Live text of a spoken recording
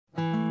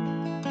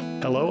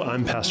Hello,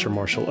 I'm Pastor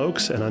Marshall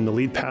Ochs, and I'm the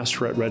lead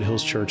pastor at Red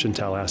Hills Church in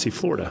Tallahassee,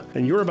 Florida.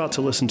 And you're about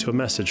to listen to a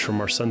message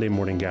from our Sunday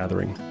morning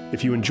gathering.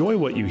 If you enjoy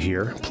what you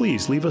hear,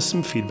 please leave us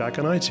some feedback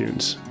on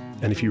iTunes.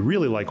 And if you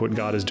really like what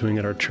God is doing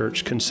at our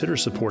church, consider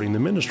supporting the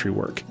ministry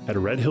work at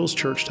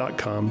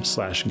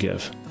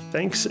redhillschurch.com/give.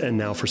 Thanks, and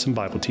now for some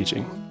Bible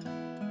teaching.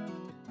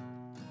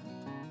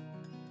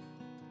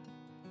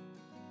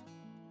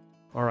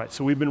 All right,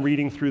 so we've been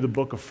reading through the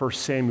book of 1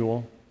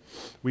 Samuel.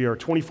 We are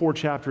 24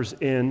 chapters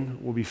in.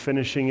 We'll be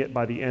finishing it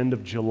by the end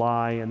of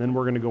July, and then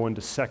we're going to go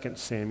into 2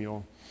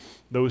 Samuel.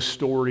 Those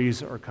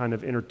stories are kind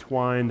of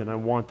intertwined, and I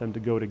want them to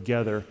go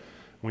together.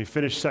 When we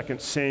finish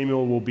 2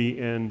 Samuel, we'll be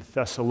in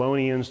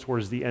Thessalonians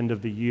towards the end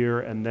of the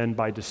year, and then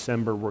by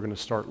December, we're going to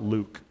start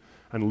Luke.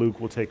 And Luke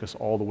will take us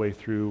all the way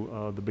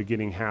through the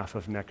beginning half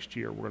of next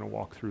year. We're going to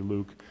walk through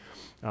Luke.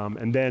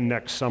 And then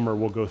next summer,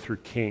 we'll go through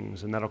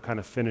Kings, and that'll kind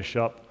of finish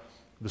up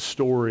the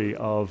story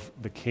of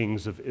the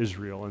kings of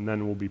Israel, and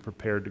then we'll be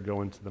prepared to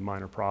go into the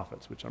minor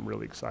prophets, which I'm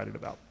really excited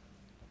about.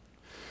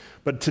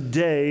 But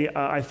today,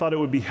 I thought it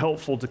would be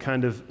helpful to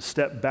kind of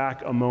step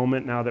back a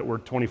moment now that we're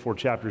 24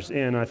 chapters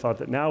in. I thought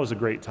that now is a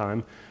great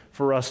time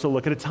for us to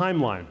look at a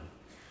timeline.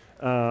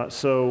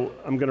 So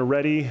I'm going to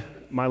ready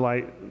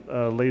my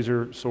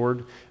laser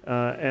sword,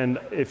 and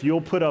if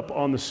you'll put up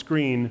on the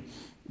screen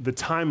the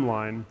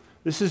timeline.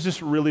 This is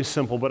just really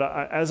simple, but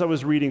as I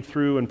was reading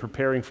through and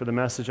preparing for the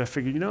message, I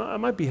figured, it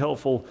might be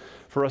helpful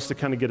for us to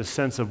kind of get a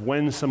sense of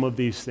when some of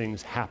these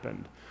things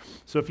happened.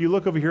 So if you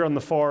look over here on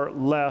the far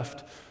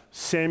left,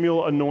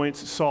 Samuel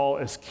anoints Saul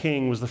as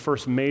king was the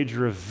first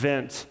major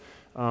event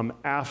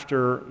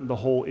after the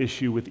whole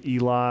issue with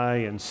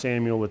Eli and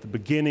Samuel at the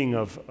beginning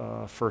of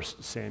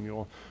 1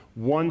 Samuel.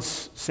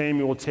 Once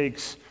Samuel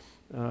takes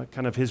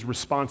kind of his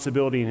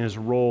responsibility and his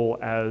role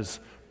as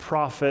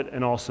prophet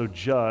and also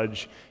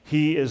judge,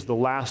 he is the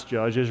last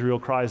judge. Israel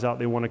cries out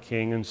they want a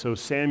king, and so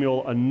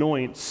Samuel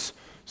anoints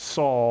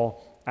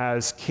Saul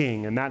as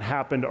king, and that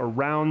happened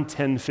around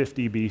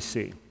 1050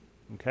 BC,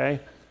 okay?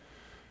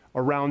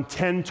 Around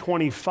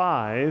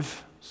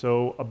 1025,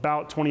 so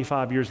about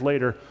 25 years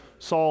later,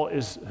 Saul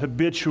is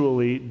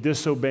habitually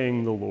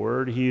disobeying the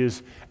Lord. He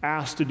is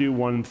asked to do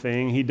one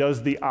thing. He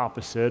does the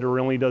opposite, or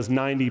only does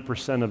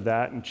 90% of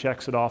that and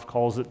checks it off,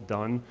 calls it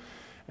done.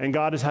 And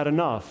God has had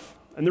enough.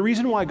 And the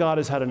reason why God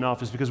has had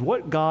enough is because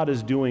what God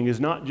is doing is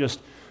not just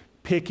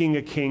picking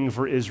a king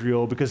for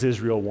Israel because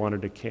Israel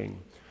wanted a king.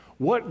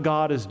 What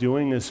God is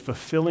doing is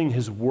fulfilling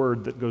his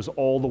word that goes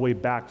all the way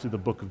back to the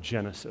book of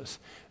Genesis.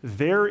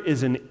 There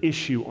is an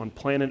issue on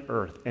planet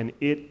Earth, and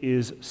it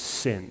is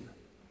sin.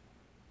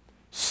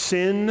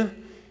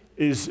 Sin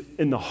is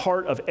in the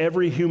heart of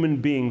every human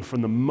being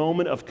from the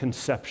moment of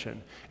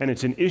conception, and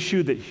it's an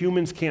issue that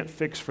humans can't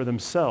fix for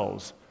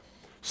themselves.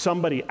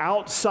 Somebody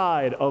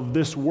outside of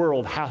this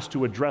world has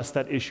to address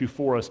that issue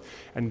for us,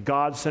 and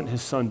God sent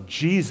his son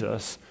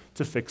Jesus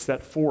to fix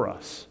that for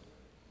us.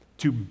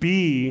 To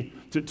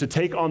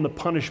take on the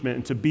punishment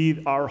and to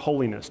be our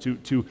holiness,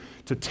 to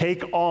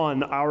take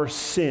on our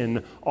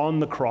sin on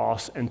the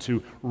cross and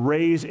to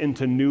raise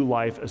into new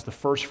life as the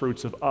first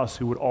fruits of us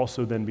who would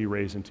also then be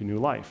raised into new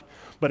life.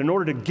 But in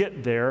order to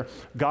get there,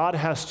 God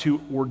has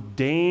to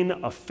ordain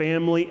a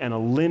family and a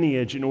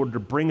lineage in order to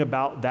bring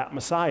about that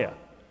Messiah.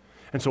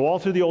 And so all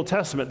through the Old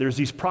Testament, there's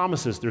these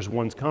promises. There's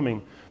one's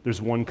coming, there's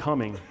one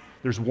coming,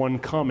 there's one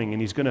coming, and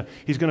he's gonna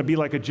be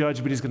like a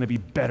judge, but he's gonna be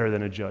better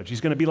than a judge.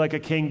 He's gonna be like a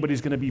king, but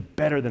he's gonna be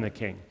better than a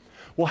king.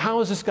 Well, how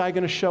is this guy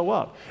gonna show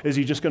up? Is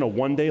he just gonna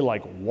one day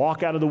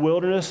walk out of the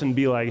wilderness and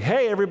be like,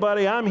 hey,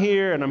 everybody, I'm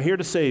here, and I'm here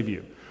to save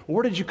you? Well,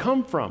 where did you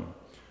come from?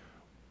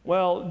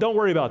 Well, don't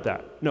worry about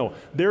that. No,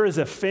 there is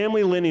a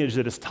family lineage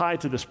that is tied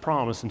to this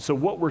promise, and so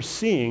what we're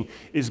seeing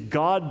is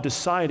God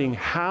deciding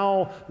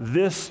how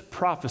this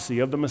prophecy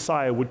of the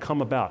Messiah would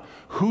come about.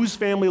 Whose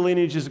family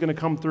lineage is going to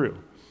come through?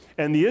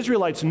 And the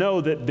Israelites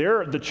know that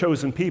they're the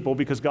chosen people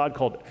because God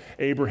called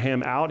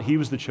Abraham out. He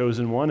was the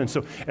chosen one. And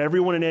so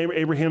everyone in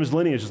Abraham's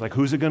lineage is like,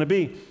 who's it going to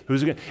be?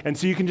 Who's it going to? And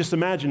so you can just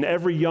imagine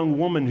every young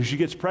woman who she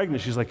gets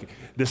pregnant, she's like,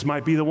 this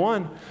might be the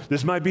one.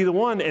 This might be the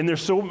one. And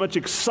there's so much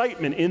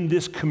excitement in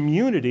this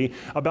community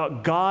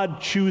about God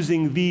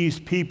choosing these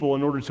people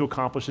in order to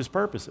accomplish his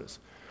purposes.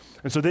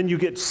 And so then you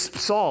get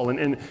Saul,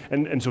 and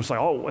so it's like,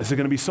 oh, is it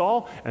going to be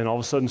Saul? And all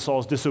of a sudden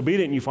Saul's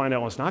disobedient, and you find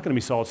out, well, it's not going to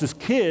be Saul. It's this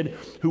kid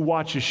who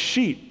watches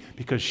sheep,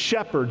 because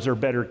shepherds are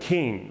better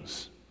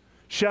kings.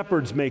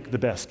 Shepherds make the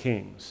best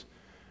kings.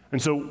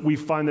 And so we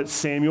find that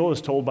Samuel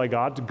is told by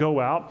God to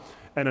go out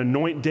and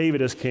anoint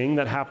David as king.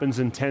 That happens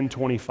in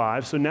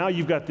 1025. So now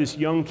you've got this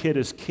young kid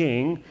as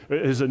king,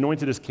 is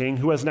anointed as king,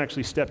 who hasn't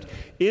actually stepped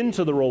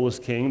into the role as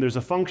king. There's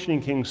a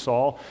functioning King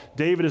Saul.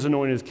 David is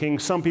anointed as king.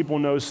 Some people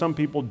know, some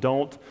people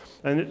don't.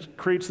 And it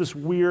creates this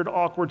weird,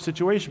 awkward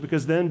situation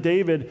because then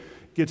David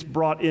gets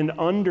brought in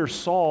under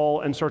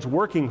Saul and starts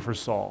working for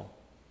Saul.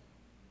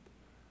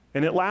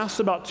 And it lasts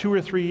about 2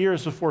 or 3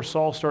 years before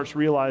Saul starts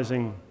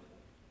realizing,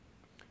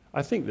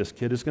 I think this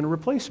kid is going to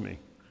replace me.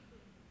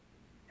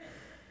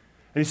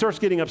 And he starts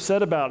getting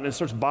upset about it, and it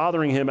starts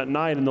bothering him at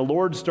night, and the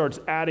Lord starts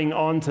adding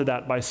on to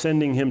that by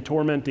sending him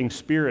tormenting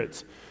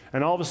spirits.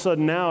 And all of a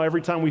sudden now,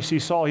 every time we see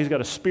Saul, he's got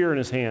a spear in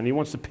his hand. He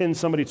wants to pin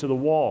somebody to the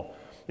wall,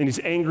 and he's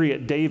angry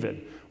at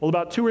David. Well,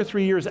 about 2 or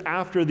 3 years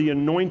after the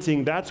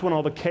anointing, that's when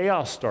all the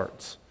chaos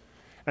starts.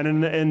 And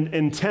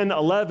in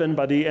 10:11,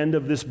 by the end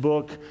of this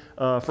book,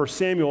 1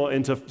 Samuel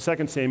into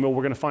 2 Samuel,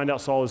 we're going to find out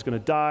Saul is going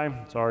to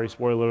die. Sorry,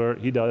 spoiler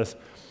alert, he does.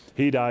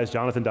 He dies,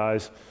 Jonathan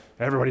dies,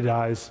 everybody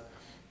dies.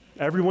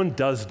 Everyone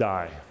does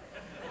die.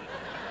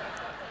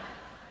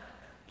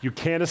 You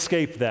can't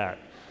escape that.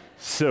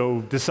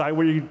 So decide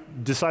what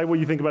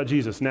you think about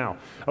Jesus now.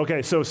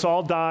 Okay, so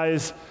Saul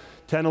dies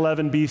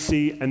 1011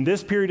 BC, and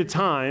this period of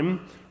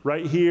time,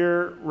 right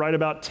here, right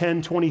about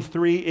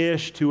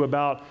 1023-ish to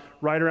about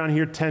right around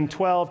here,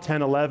 1012,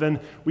 1011,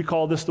 we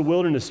call this the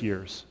wilderness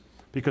years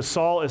because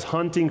Saul is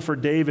hunting for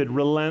David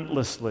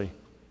relentlessly.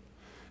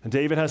 And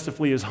David has to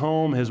flee his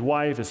home, his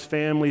wife, his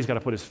family. He's got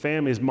to put his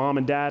family, his mom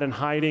and dad in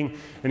hiding,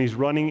 and he's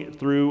running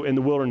through in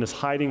the wilderness,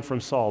 hiding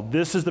from Saul.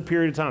 This is the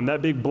period of time.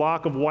 That big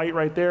block of white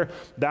right there,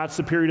 that's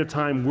the period of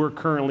time we're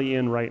currently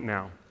in right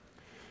now.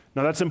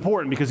 Now that's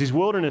important because these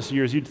wilderness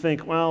years, you'd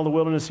think, well, the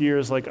wilderness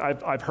years, like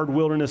I've heard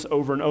wilderness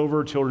over and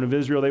over, children of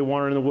Israel, they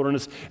wander in the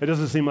wilderness. It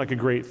doesn't seem like a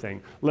great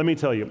thing. Let me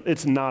tell you,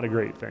 it's not a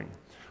great thing.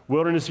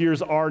 Wilderness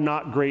years are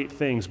not great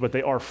things, but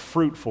they are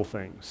fruitful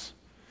things.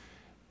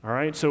 All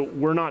right, so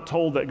we're not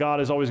told that God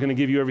is always going to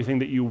give you everything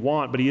that you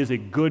want, but he is a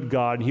good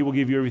God, and he will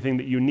give you everything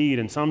that you need.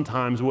 And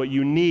sometimes what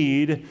you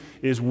need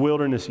is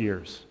wilderness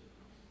years.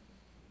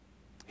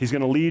 He's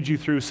going to lead you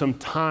through some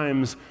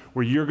times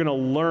where you're going to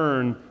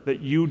learn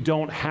that you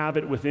don't have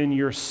it within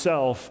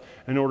yourself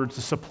in order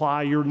to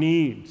supply your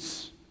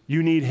needs.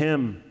 You need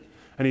him.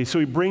 And so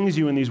he brings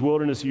you in these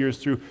wilderness years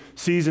through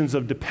seasons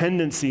of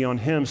dependency on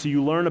him. So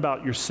you learn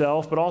about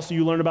yourself, but also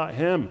you learn about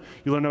him.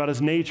 You learn about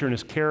his nature and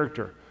his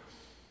character.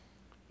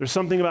 There's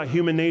something about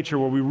human nature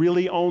where we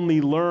really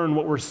only learn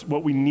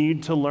what we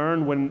need to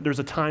learn when there's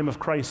a time of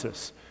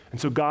crisis. And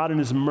so God in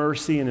his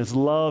mercy and his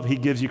love, he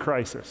gives you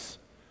crisis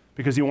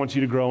because he wants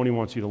you to grow and he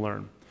wants you to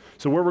learn.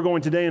 So where we're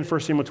going today in 1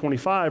 Samuel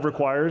 25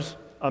 requires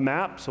a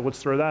map. So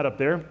let's throw that up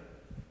there.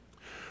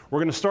 We're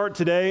going to start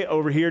today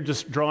over here,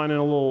 just drawing in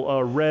a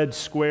little red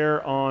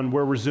square on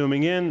where we're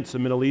zooming in. It's the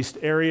Middle East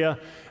area.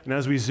 And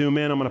as we zoom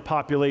in, I'm going to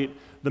populate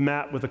the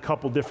map with a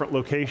couple different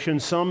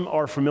locations. Some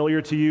are familiar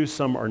to you,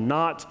 some are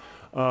not.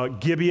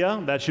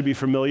 Gibeah, that should be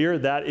familiar.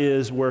 That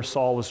is where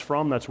Saul is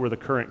from. That's where the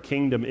current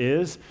kingdom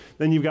is.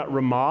 Then you've got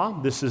Ramah.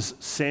 This is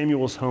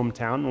Samuel's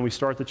hometown. When we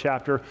start the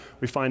chapter,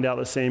 we find out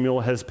that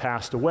Samuel has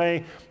passed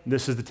away.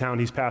 This is the town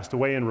he's passed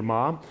away in,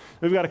 Ramah.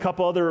 We've got a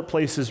couple other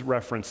places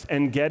referenced.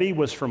 En-Gedi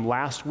was from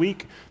last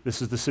week.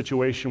 This is the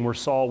situation where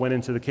Saul went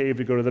into the cave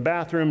to go to the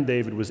bathroom.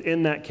 David was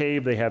in that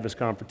cave. They have this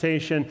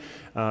confrontation.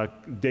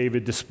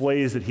 David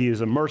displays that he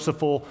is a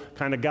merciful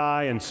kind of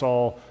guy, and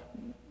Saul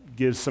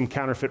gives some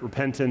counterfeit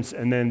repentance,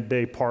 and then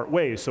they part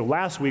ways. So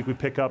last week we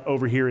pick up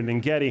over here in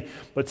En-Gedi,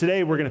 but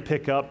today we're going to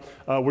pick up,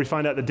 we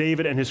find out that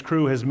David and his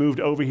crew has moved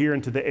over here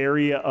into the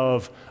area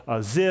of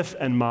Ziph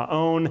and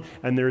Maon,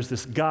 and there's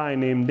this guy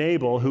named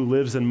Nabal who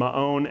lives in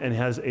Maon and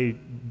has a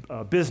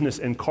business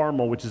in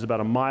Carmel, which is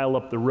about a mile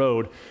up the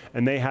road,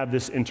 and they have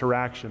this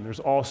interaction. There's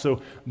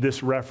also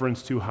this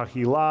reference to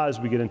Hakilah as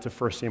we get into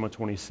 1 Samuel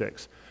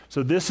 26.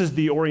 So this is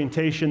the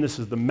orientation, this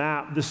is the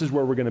map, this is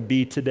where we're going to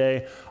be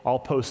today. I'll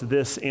post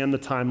this and the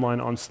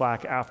timeline on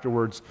Slack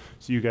afterwards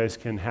so you guys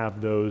can have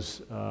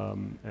those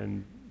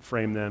and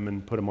frame them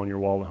and put them on your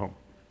wall at home.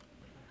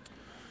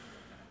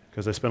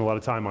 Because I spent a lot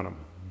of time on them.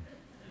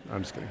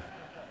 I'm just kidding.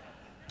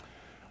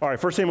 All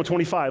right, 1 Samuel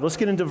 25. Let's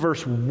get into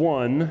verse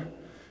 1.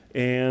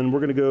 And we're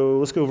going to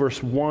let's go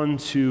verse 1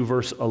 to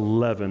verse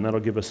 11. That'll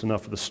give us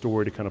enough of the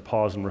story to kind of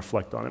pause and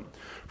reflect on it.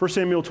 1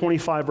 Samuel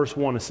 25, verse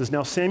 1, it says,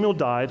 "Now Samuel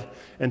died,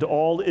 and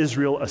all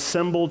Israel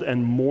assembled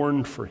and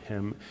mourned for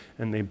him,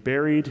 and they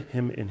buried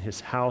him in his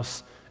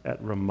house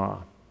at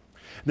Ramah.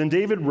 Then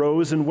David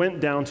rose and went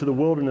down to the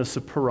wilderness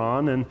of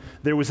Paran, and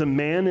there was a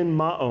man in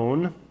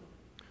Maon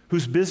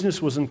whose business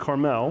was in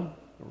Carmel.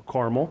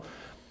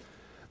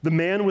 The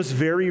man was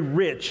very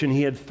rich, and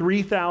he had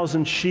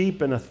 3,000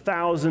 sheep and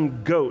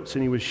 1,000 goats,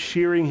 and he was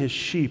shearing his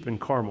sheep in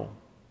Carmel.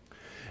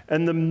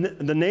 And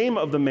the name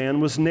of the man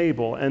was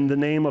Nabal, and the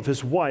name of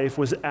his wife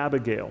was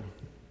Abigail.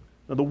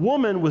 Now the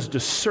woman was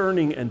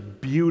discerning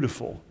and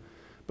beautiful,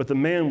 but the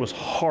man was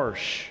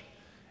harsh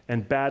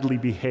and badly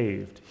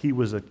behaved. He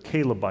was a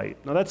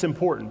Calebite." Now that's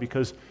important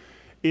because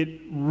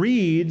it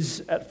reads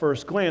at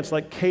first glance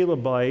like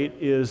Calebite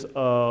is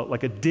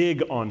like a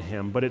dig on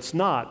him, but it's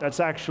not.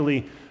 That's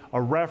actually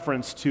a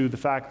reference to the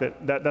fact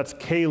that's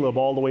Caleb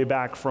all the way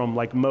back from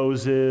like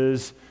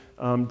Moses'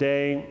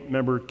 day.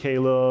 Remember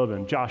Caleb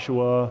and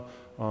Joshua,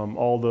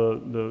 all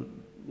the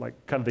like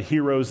kind of the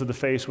heroes of the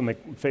faith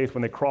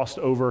when they crossed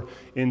over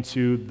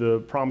into the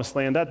promised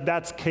land.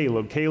 That's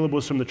Caleb. Caleb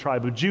was from the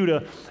tribe of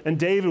Judah, and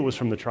David was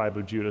from the tribe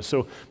of Judah.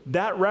 So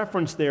that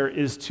reference there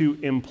is to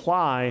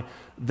imply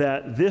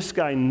that this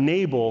guy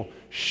Nabal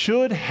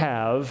should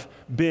have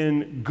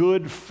been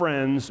good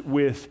friends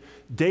with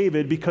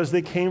David because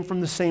they came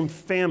from the same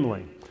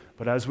family.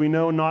 But as we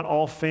know, not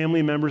all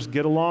family members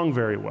get along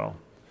very well.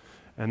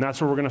 And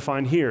that's what we're going to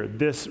find here.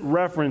 This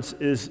reference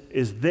is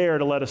there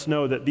to let us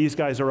know that these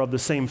guys are of the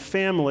same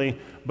family,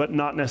 but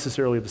not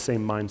necessarily the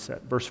same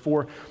mindset. Verse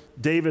 4,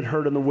 David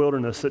heard in the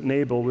wilderness that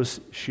Nabal was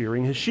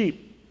shearing his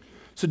sheep.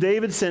 So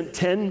David sent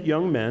 10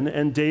 young men,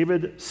 and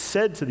David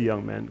said to the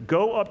young men,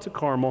 "Go up to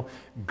Carmel,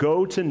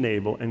 go to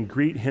Nabal, and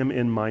greet him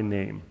in my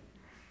name.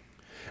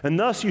 And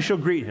thus you shall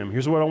greet him."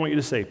 Here's what I want you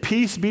to say.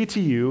 "Peace be to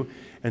you,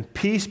 and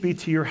peace be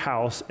to your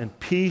house, and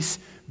peace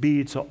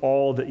be to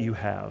all that you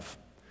have.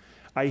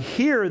 I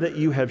hear that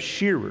you have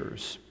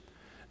shearers.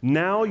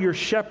 Now your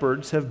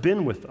shepherds have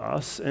been with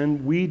us,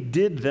 and we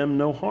did them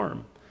no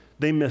harm.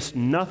 They missed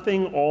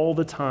nothing all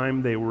the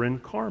time they were in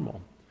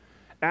Carmel.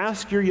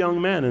 Ask your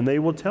young men, and they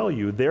will tell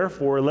you.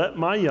 Therefore, let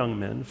my young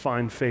men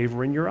find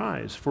favor in your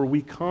eyes. For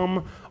we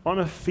come on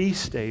a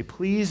feast day.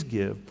 Please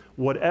give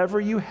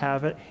whatever you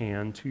have at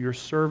hand to your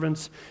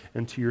servants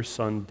and to your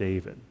son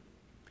David."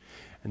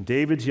 And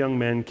David's young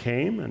men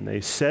came, and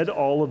they said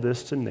all of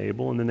this to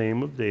Nabal in the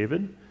name of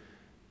David,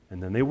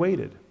 and then they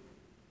waited.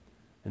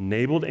 And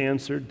Nabal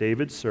answered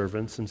David's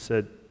servants and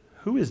said,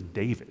 "Who is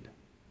David?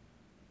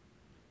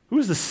 Who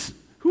is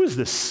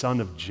this son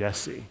of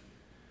Jesse?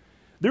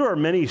 There are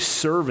many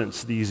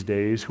servants these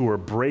days who are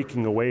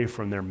breaking away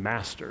from their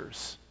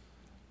masters.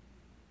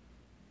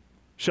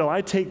 Shall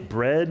I take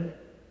bread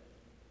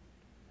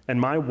and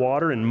my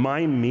water and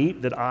my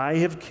meat that I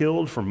have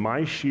killed from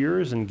my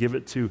shears and give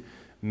it to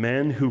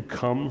men who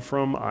come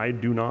from I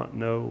do not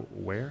know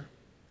where?"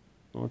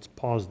 Well, let's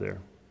pause there.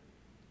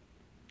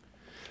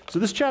 So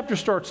this chapter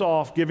starts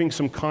off giving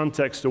some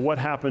context to what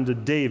happened to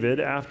David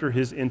after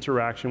his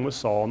interaction with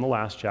Saul in the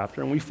last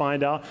chapter, and we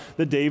find out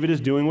that David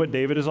is doing what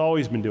David has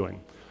always been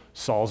doing,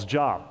 Saul's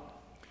job.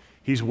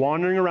 He's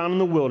wandering around in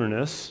the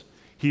wilderness.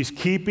 He's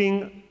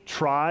keeping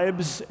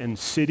tribes and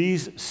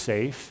cities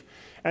safe,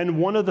 and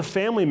one of the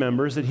family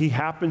members that he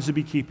happens to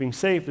be keeping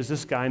safe is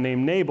this guy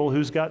named Nabal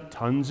who's got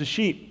tons of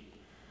sheep.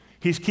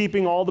 He's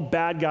keeping all the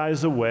bad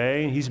guys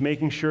away, and he's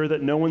making sure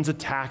that no one's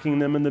attacking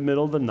them in the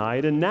middle of the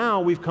night. And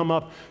now we've come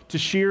up to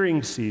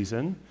shearing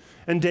season,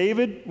 and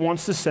David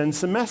wants to send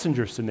some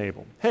messengers to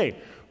Nabal. "Hey,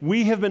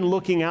 we have been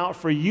looking out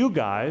for you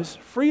guys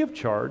free of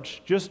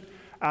charge, just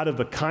out of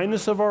the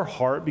kindness of our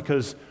heart,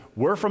 because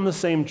we're from the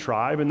same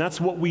tribe, and that's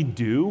what we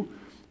do.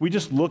 We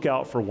just look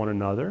out for one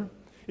another.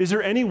 Is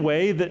there any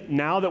way that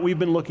now that we've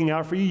been looking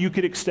out for you, you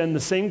could extend the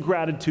same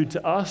gratitude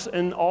to us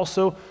and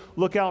also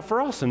look out for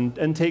us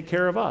and take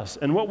care of us?"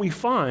 And what we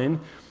find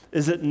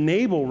is that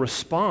Nabal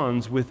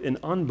responds with an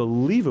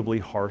unbelievably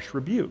harsh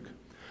rebuke.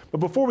 But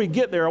before we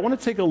get there, I want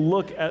to take a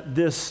look at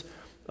this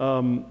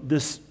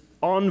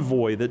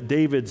envoy that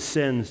David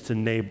sends to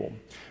Nabal.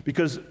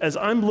 Because as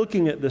I'm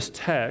looking at this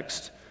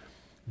text,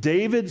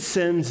 David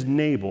sends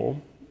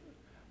Nabal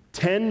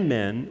 10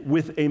 men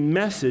with a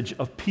message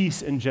of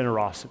peace and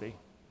generosity.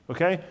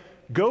 Okay?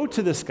 Go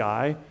to this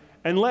guy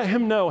and let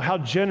him know how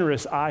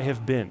generous I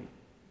have been.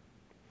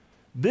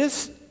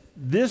 This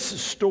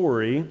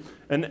story,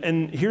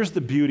 and here's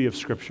the beauty of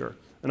Scripture,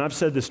 and I've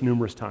said this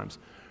numerous times.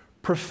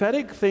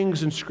 Prophetic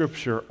things in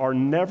Scripture are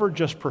never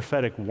just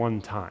prophetic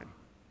one time.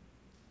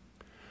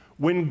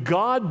 When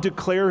God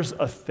declares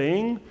a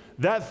thing,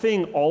 that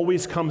thing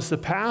always comes to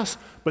pass,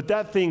 but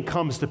that thing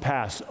comes to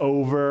pass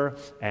over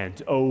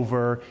and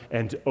over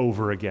and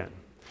over again.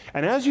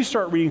 And as you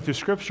start reading through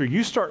Scripture,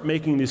 you start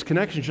making these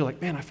connections. You're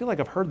like, man, I feel like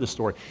I've heard this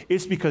story.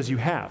 It's because you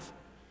have.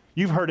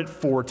 You've heard it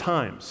 4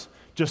 times.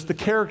 Just the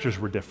characters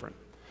were different.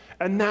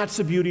 And that's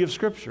the beauty of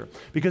Scripture.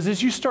 Because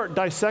as you start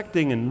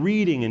dissecting and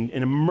reading and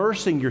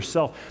immersing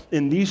yourself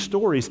in these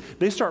stories,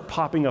 they start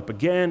popping up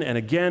again and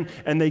again,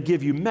 and they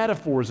give you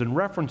metaphors and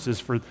references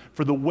for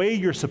the way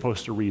you're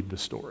supposed to read the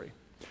story.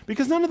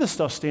 Because none of this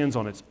stuff stands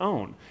on its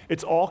own.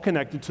 It's all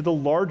connected to the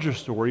larger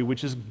story,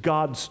 which is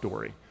God's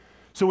story.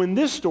 So in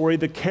this story,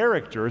 the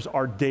characters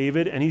are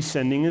David, and he's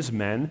sending his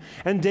men.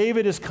 And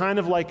David is kind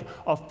of like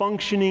a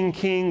functioning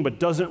king, but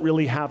doesn't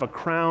really have a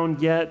crown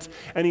yet.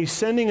 And he's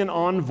sending an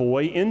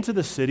envoy into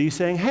the city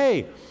saying,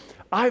 "Hey,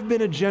 I've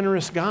been a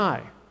generous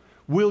guy.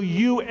 Will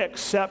you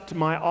accept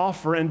my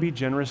offer and be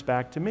generous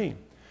back to me?"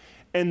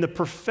 And the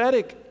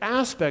prophetic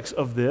aspects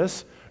of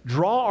this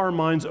draw our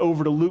minds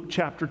over to Luke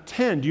chapter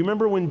 10. Do you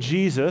remember when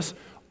Jesus,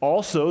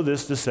 also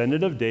this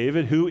descendant of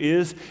David, who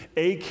is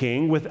a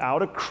king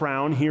without a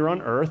crown here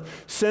on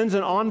earth, sends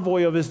an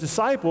envoy of his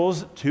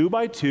disciples 2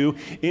 by 2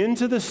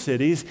 into the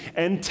cities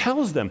and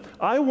tells them,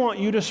 "I want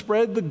you to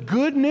spread the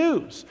good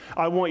news.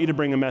 I want you to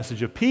bring a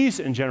message of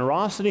peace and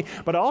generosity,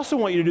 but I also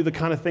want you to do the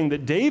kind of thing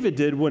that David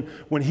did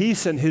when he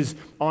sent his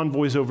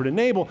envoys over to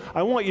Nabal.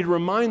 I want you to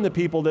remind the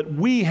people that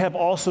we have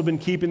also been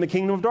keeping the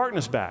kingdom of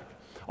darkness back.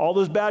 All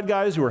those bad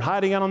guys who are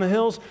hiding out on the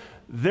hills,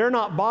 they're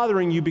not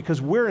bothering you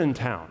because we're in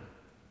town.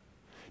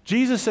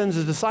 Jesus sends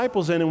his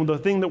disciples in, and the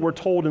thing that we're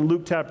told in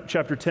Luke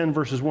chapter 10,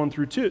 verses 1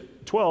 through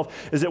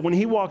 12, is that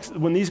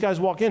when these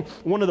guys walk in,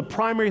 one of the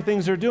primary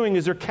things they're doing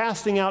is they're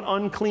casting out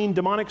unclean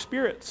demonic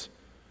spirits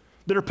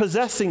that are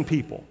possessing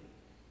people.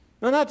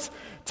 And that's,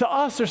 to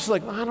us, there's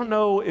like, I don't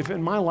know if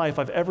in my life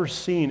I've ever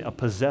seen a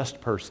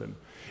possessed person.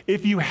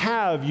 If you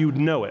have, you'd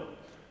know it.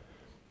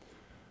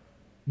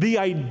 The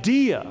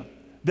idea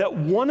that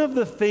one of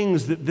the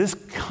things that this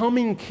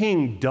coming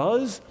king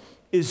does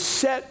is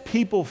set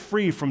people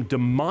free from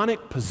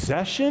demonic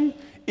possession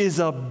is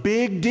a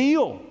big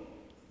deal.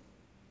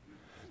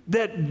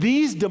 That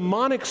these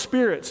demonic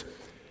spirits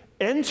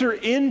enter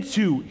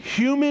into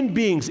human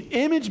beings,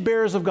 image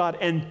bearers of God,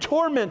 and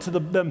torment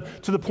them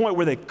to the point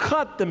where they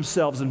cut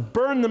themselves and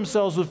burn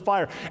themselves with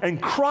fire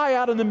and cry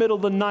out in the middle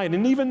of the night.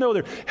 And even though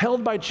they're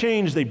held by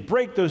chains, they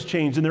break those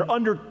chains and they're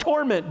under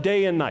torment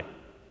day and night.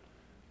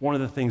 One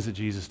of the things that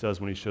Jesus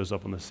does when he shows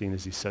up on the scene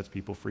is he sets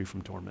people free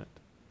from torment.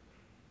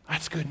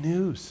 That's good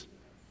news.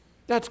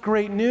 That's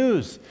great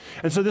news.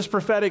 And so this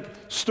prophetic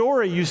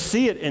story, you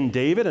see it in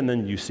David, and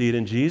then you see it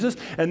in Jesus,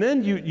 and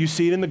then you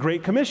see it in the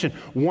Great Commission.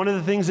 One of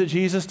the things that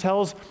Jesus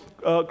tells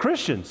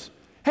Christians,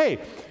 hey,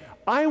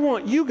 I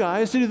want you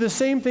guys to do the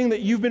same thing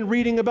that you've been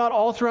reading about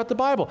all throughout the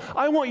Bible.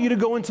 I want you to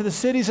go into the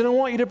cities, and I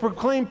want you to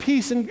proclaim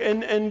peace and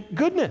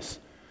goodness.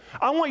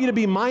 I want you to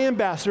be my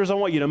ambassadors. I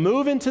want you to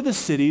move into the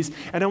cities,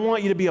 and I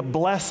want you to be a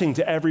blessing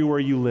to everywhere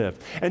you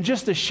live. And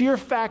just the sheer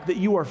fact that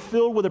you are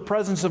filled with the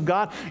presence of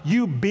God,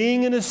 you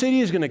being in a city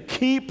is going to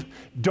keep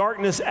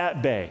darkness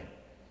at bay.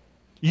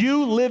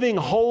 You living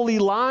holy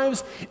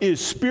lives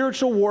is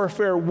spiritual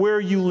warfare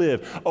where you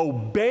live.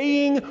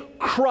 Obeying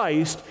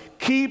Christ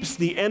keeps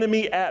the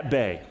enemy at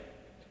bay.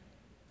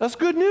 That's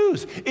good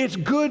news. It's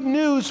good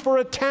news for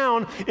a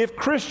town if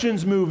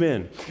Christians move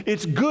in.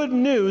 It's good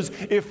news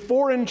if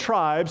foreign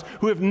tribes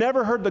who have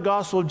never heard the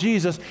gospel of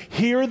Jesus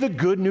hear the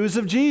good news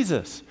of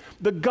Jesus.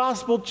 The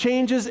gospel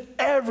changes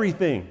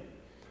everything.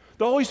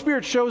 The Holy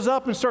Spirit shows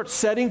up and starts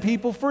setting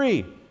people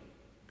free.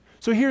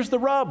 So here's the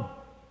rub.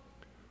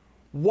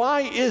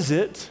 Why is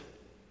it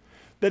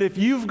that if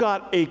you've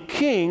got a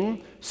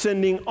king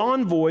sending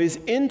envoys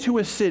into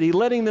a city,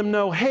 letting them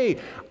know, hey,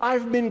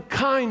 I've been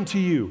kind to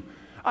you.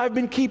 I've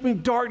been keeping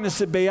darkness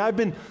at bay. I've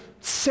been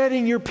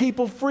setting your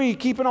people free,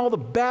 keeping all the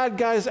bad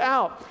guys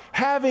out.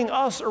 Having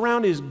us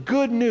around is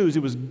good news.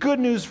 It was good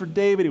news for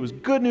David. It was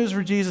good news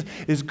for Jesus.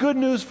 It's good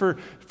news for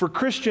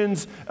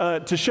Christians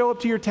to show up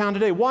to your town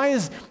today. Why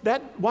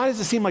does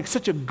it seem like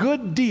such a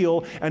good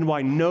deal and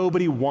why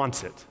nobody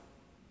wants it?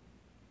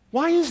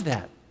 Why is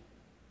that?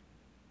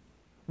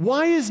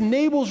 Why is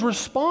Nabal's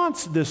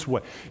response this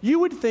way? You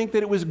would think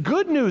that it was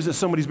good news that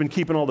somebody's been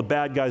keeping all the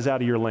bad guys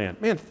out of your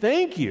land. Man,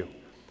 thank you.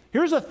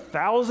 Here's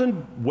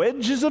 1,000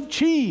 wedges of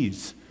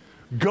cheese.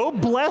 Go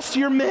bless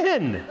your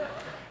men.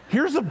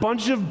 Here's a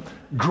bunch of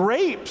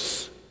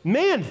grapes.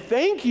 Man,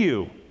 thank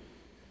you.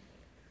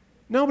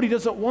 Nobody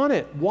doesn't want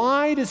it.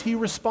 Why does he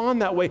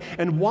respond that way?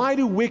 And why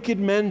do wicked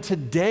men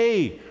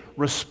today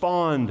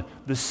respond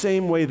the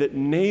same way that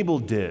Nabal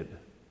did?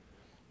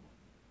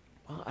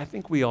 Well, I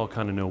think we all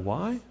kind of know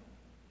why.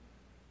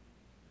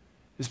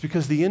 It's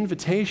because the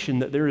invitation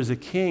that there is a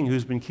king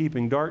who's been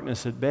keeping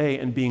darkness at bay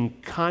and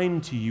being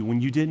kind to you when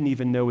you didn't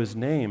even know his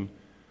name,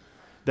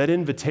 that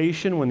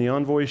invitation when the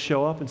envoys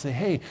show up and say,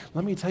 hey,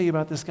 let me tell you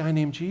about this guy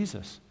named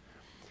Jesus.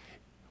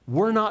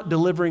 We're not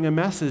delivering a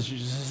message that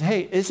says,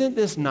 hey, isn't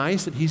this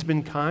nice that he's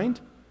been kind?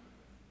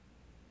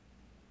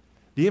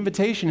 The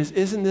invitation is,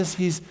 isn't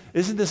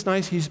this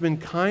nice he's been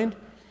kind?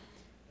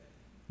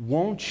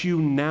 Won't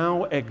you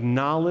now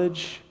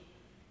acknowledge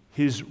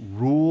his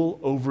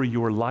rule over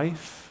your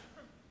life?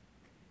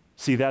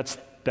 See, that's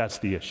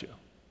the issue.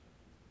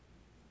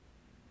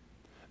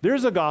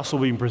 There's a gospel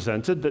being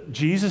presented that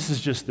Jesus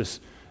is just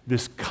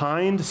this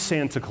kind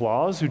Santa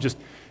Claus who just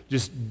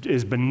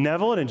is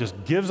benevolent and just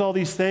gives all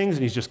these things,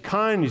 and he's just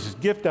kind, and he's just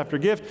gift after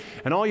gift,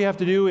 and all you have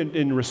to do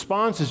in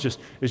response is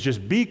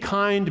just be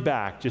kind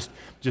back.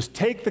 Just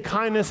take the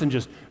kindness and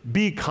just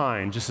be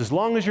kind. Just as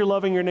long as you're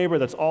loving your neighbor,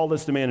 that's all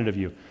that's demanded of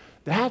you.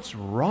 That's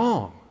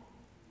wrong.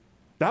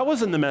 That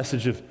wasn't the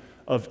message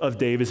of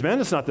David's men.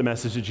 That's not the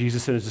message that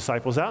Jesus sent his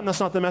disciples out, and that's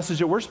not the message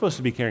that we're supposed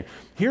to be carrying.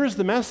 Here's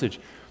the message.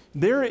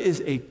 There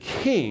is a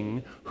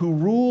king who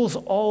rules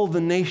all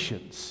the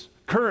nations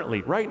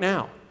currently, right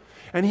now,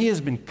 and he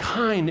has been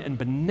kind and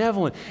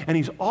benevolent, and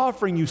he's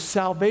offering you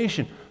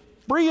salvation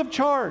free of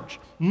charge.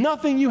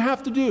 Nothing you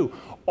have to do.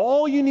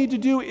 All you need to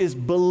do is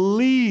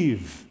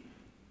believe,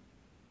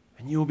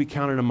 and you will be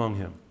counted among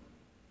him.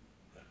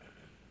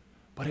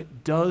 But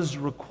it does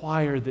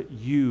require that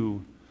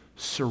you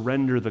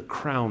surrender the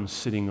crown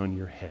sitting on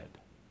your head.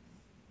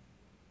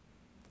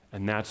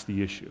 And that's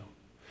the issue.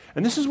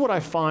 And this is what I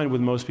find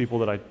with most people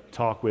that I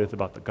talk with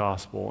about the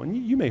gospel, and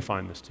you may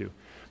find this too.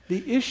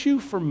 The issue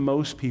for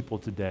most people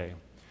today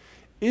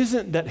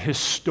isn't that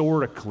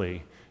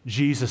historically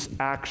Jesus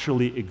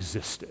actually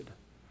existed,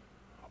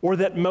 or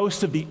that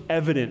most of the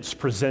evidence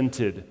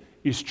presented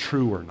is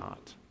true or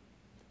not.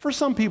 For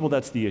some people,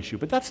 that's the issue,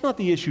 but that's not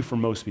the issue for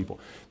most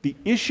people. The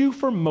issue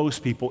for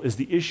most people is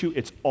the issue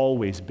it's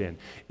always been.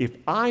 If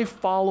I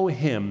follow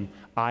him,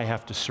 I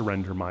have to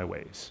surrender my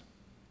ways.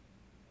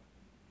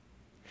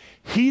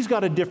 He's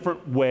got a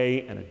different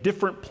way and a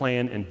different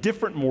plan and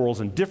different morals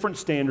and different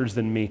standards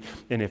than me,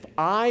 and if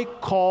I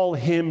call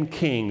him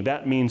king,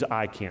 that means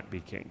I can't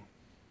be king.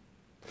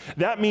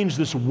 That means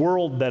this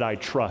world that I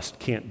trust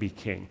can't be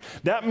king.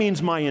 That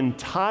means my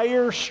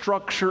entire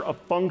structure of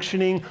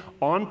functioning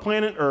on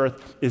planet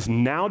Earth is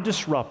now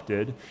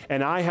disrupted,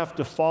 and I have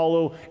to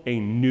follow a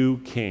new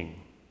king.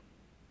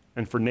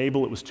 And for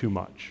Nabal, it was too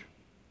much.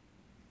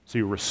 So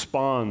he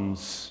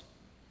responds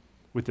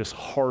with this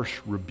harsh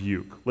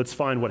rebuke. Let's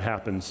find what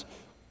happens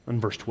in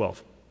verse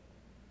 12.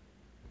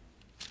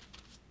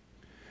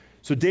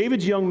 So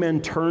David's young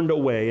men turned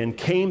away and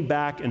came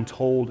back and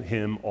told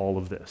him all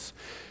of this.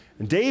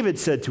 And David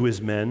said to his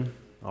men,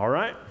 all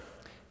right,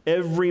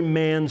 every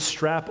man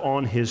strap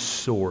on his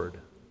sword.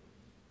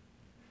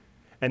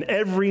 And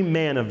every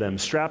man of them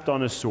strapped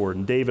on his sword.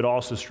 And David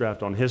also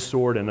strapped on his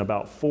sword, and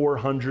about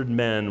 400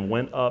 men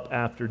went up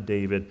after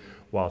David,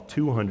 while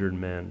 200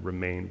 men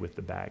remained with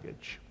the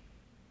baggage.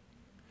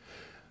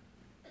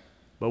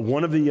 But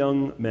one of the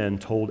young men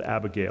told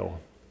Abigail,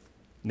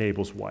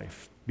 Nabal's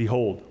wife,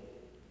 behold,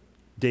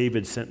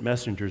 David sent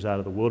messengers out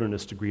of the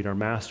wilderness to greet our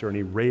master, and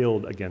he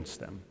railed against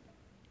them.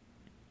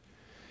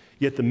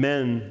 Yet the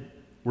men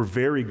were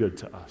very good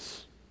to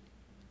us,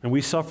 and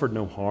we suffered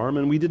no harm,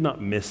 and we did not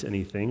miss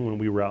anything when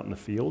we were out in the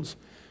fields,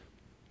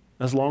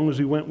 as long as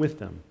we went with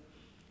them.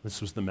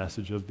 This was the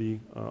message of the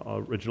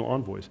original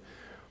envoys.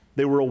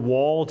 They were a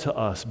wall to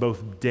us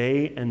both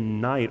day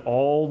and night,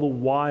 all the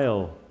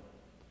while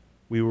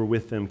we were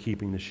with them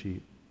keeping the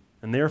sheep.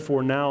 And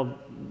therefore know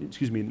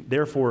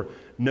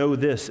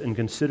this and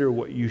consider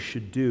what you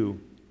should do.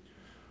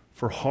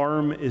 For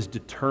harm is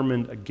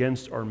determined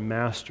against our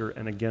master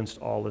and against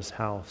all his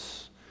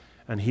house.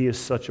 And he is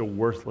such a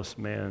worthless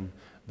man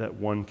that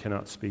one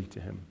cannot speak to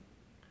him.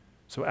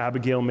 So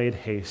Abigail made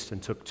haste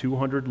and took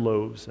 200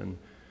 loaves and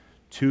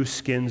 2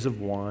 skins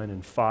of wine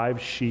and 5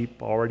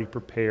 sheep already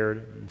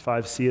prepared and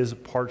 5 seahs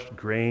of parched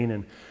grain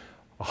and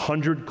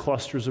 100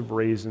 clusters of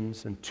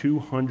raisins and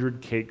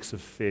 200 cakes of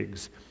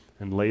figs,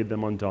 and laid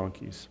them on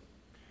donkeys.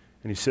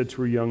 And he said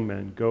to her young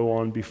men, go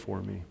on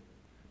before me.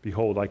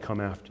 Behold, I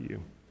come after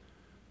you.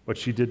 But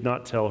she did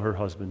not tell her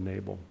husband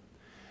Nabal.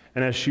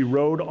 And as she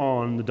rode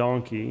on the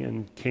donkey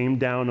and came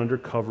down under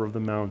cover of the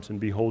mountain,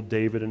 behold,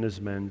 David and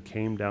his men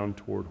came down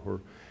toward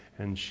her,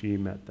 and she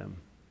met them.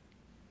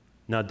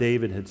 Now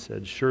David had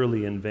said,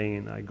 surely in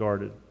vain I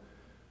guarded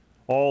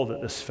all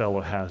that this fellow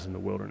has in the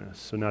wilderness.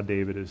 So now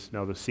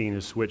the scene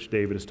has switched.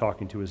 David is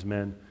talking to his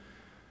men.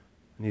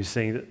 And he's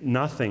saying that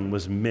nothing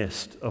was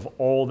missed of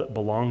all that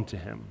belonged to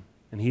him.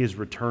 And he has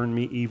returned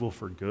me evil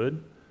for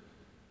good.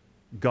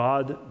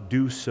 God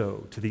do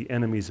so to the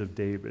enemies of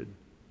David,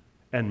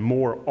 and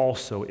more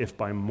also if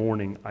by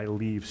morning I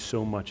leave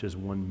so much as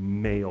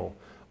one male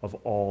of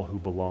all who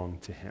belong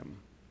to him.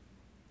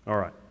 All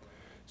right.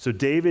 So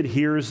David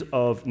hears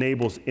of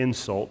Nabal's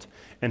insult,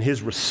 and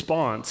his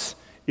response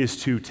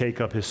is to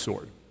take up his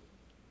sword.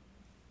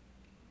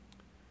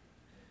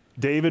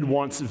 David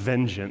wants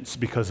vengeance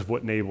because of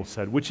what Nabal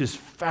said, which is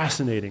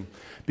fascinating,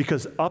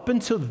 because up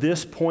until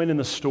this point in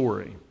the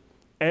story,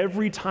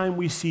 every time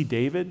we see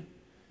David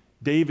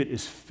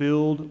is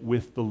filled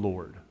with the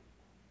Lord,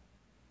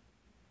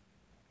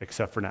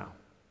 except for now.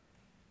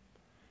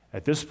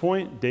 At this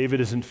point, David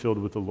isn't filled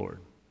with the Lord.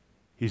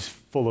 He's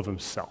full of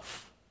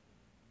himself.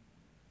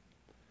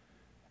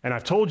 And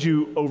I've told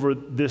you over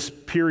this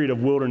period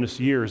of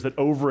wilderness years that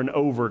over and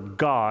over,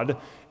 God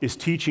is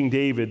teaching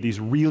David these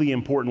really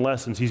important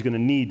lessons he's going to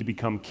need to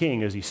become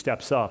king as he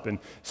steps up and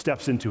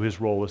steps into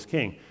his role as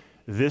king.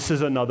 This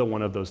is another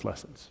one of those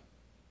lessons.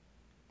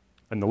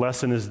 And the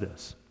lesson is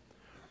this: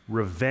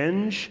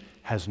 revenge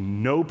has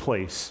no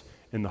place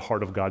in the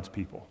heart of God's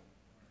people.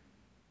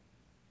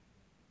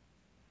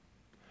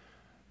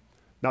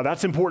 Now,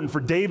 that's important for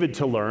David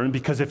to learn,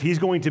 because if he's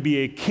going to be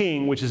a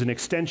king, which is an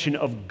extension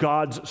of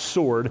God's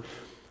sword,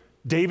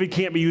 David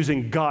can't be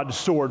using God's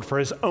sword for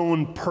his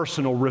own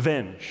personal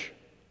revenge.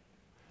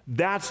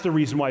 That's the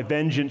reason why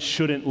vengeance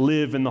shouldn't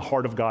live in the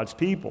heart of God's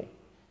people.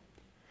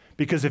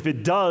 Because if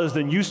it does,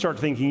 then you start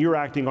thinking you're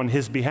acting on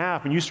his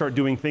behalf, and you start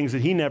doing things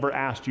that he never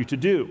asked you to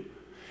do.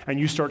 And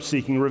you start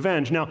seeking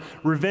revenge. Now,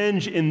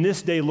 revenge in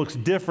this day looks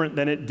different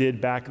than it did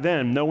back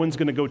then. No one's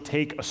going to go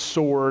take a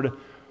sword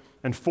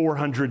and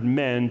 400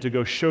 men to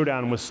go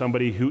showdown with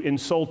somebody who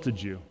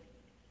insulted you.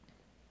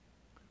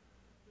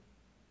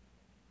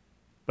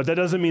 But that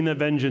doesn't mean that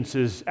vengeance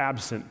is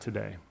absent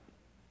today.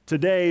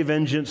 Today,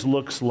 vengeance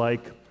looks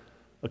like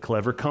a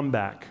clever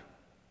comeback,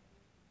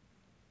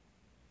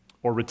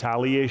 or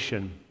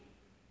retaliation,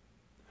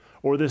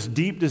 or this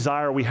deep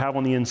desire we have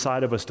on the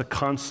inside of us to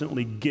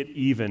constantly get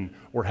even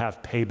or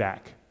have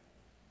payback.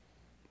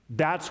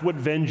 That's what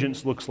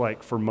vengeance looks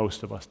like for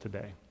most of us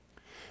today.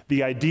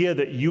 The idea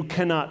that you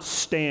cannot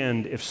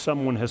stand if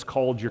someone has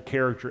called your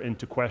character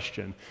into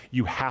question.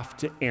 You have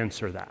to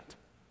answer that.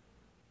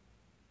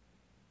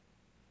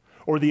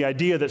 Or the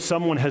idea that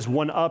someone has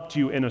one-upped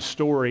you in a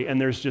story and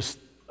there's just,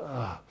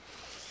 I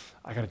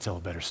got to tell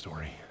a better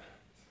story.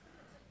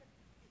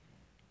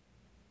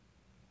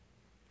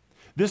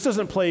 This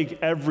doesn't plague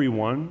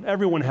everyone.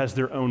 Everyone has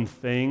their own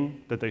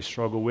thing that they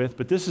struggle with,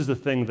 but this is the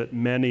thing that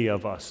many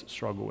of us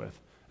struggle with,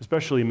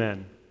 especially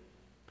men.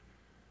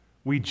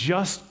 We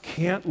just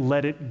can't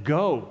let it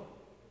go.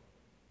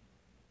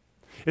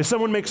 If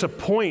someone makes a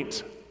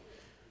point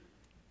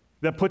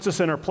that puts us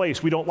in our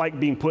place, we don't like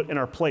being put in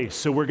our place,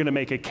 so we're going to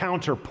make a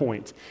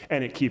counterpoint,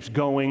 and it keeps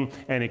going,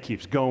 and it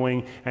keeps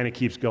going, and it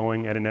keeps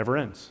going, and it never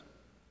ends.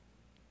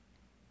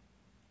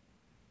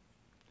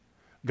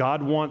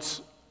 God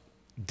wants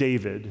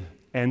David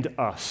and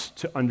us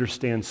to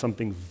understand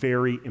something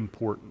very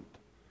important.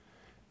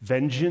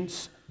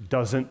 Vengeance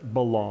doesn't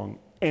belong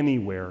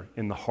anywhere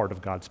in the heart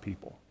of God's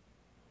people.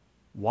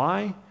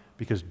 Why?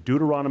 Because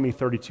Deuteronomy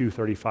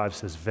 32:35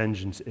 says,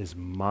 "Vengeance is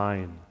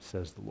mine,"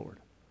 says the Lord.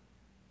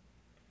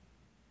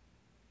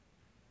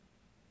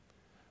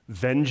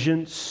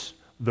 Vengeance,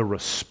 the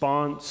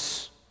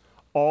response,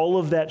 all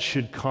of that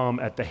should come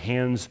at the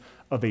hands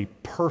of a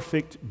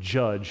perfect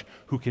judge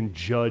who can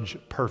judge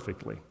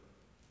perfectly.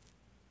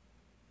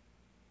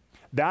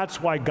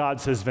 That's why God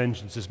says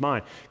vengeance is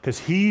mine, because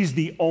he's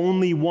the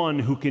only one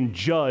who can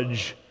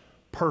judge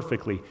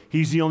perfectly.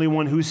 He's the only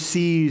one who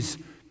sees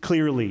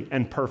clearly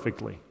and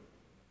perfectly.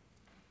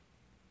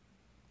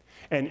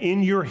 And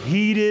in your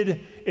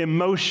heated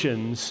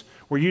emotions,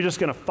 where you're just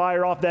going to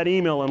fire off that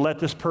email and let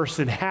this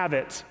person have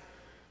it,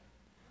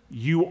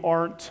 you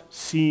aren't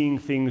seeing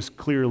things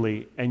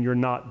clearly and you're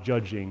not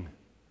judging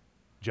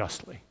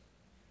justly.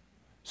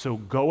 So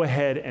go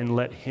ahead and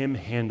let him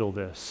handle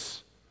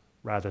this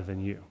rather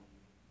than you.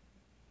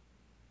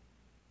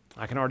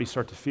 I can already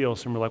start to feel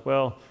some are like,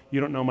 well, you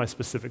don't know my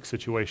specific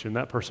situation.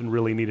 That person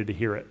really needed to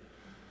hear it.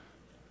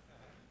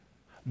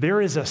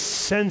 There is a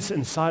sense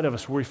inside of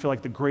us where we feel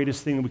like the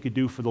greatest thing that we could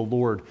do for the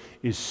Lord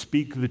is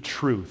speak the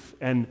truth.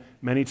 And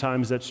many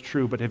times that's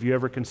true, but have you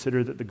ever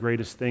considered that the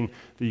greatest thing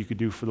that you could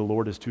do for the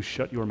Lord is to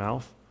shut your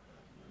mouth?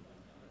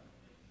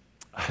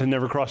 It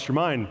never crossed your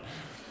mind.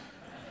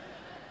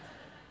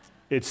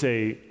 It's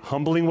a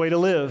humbling way to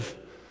live,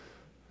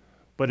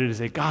 but it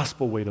is a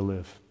gospel way to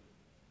live.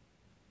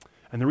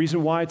 And the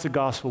reason why it's a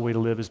gospel way to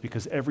live is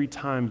because every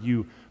time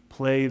you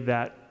play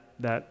that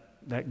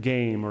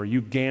game or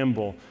you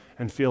gamble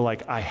and feel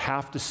like I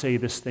have to say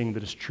this thing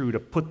that is true to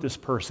put this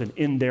person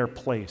in their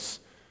place,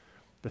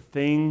 the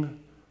thing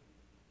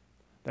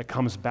that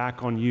comes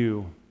back on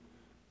you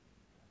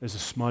is a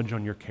smudge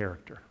on your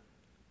character.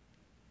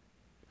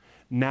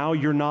 Now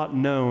you're not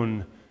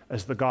known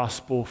as the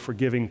gospel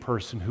forgiving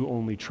person who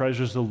only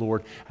treasures the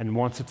Lord and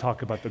wants to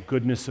talk about the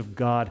goodness of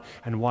God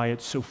and why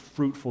it's so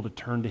fruitful to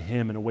turn to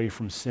him and away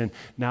from sin.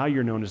 Now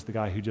you're known as the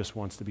guy who just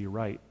wants to be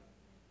right.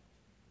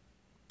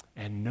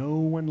 And no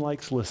one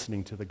likes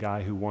listening to the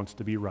guy who wants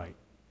to be right.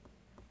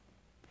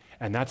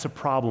 And that's a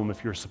problem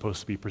if you're supposed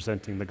to be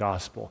presenting the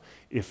gospel,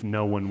 if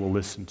no one will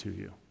listen to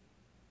you.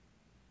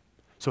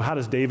 So how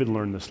does David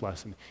learn this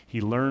lesson?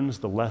 He learns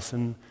the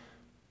lesson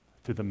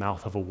through the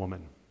mouth of a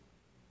woman.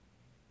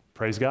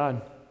 Praise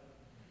God.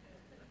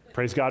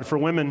 Praise God for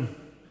women.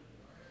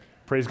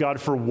 Praise God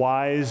for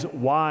wise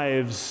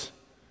wives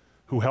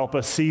who help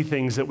us see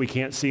things that we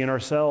can't see in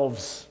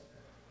ourselves.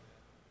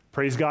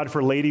 Praise God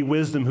for Lady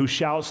Wisdom who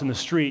shouts in the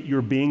street,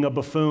 "You're being a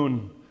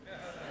buffoon."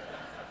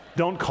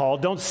 Don't call,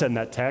 don't send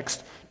that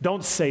text,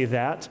 don't say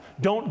that,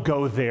 don't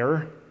go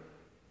there.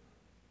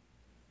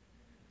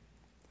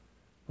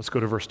 Let's go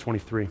to verse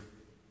 23. It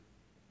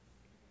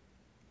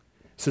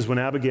says, when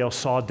Abigail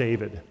saw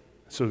David,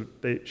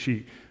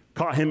 she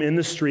caught him in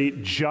the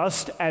street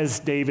just as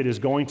David is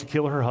going to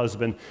kill her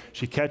husband.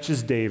 She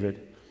catches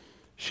David.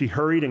 She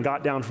hurried and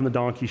got down from the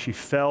donkey. She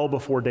fell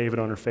before David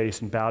on her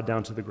face and bowed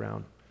down to the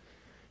ground.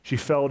 She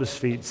fell at his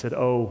feet and said,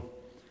 "Oh,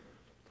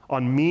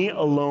 on me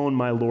alone,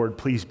 my Lord,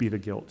 please be the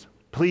guilt.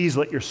 Please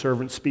let your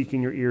servant speak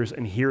in your ears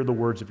and hear the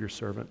words of your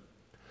servant.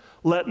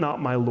 Let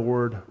not my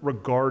Lord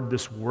regard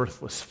this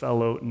worthless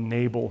fellow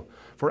Nabal,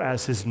 for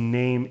as his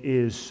name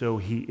is, so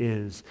he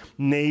is.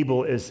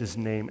 Nabal is his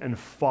name, and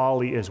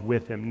folly is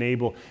with him."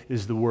 Nabal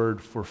is the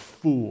word for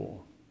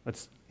fool.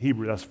 That's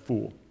Hebrew, that's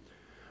fool.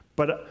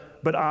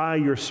 But I,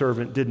 your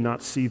servant, did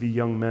not see the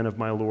young men of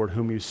my Lord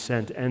whom you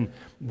sent. And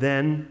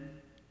then,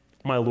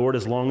 my Lord,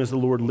 as long as the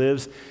Lord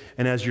lives,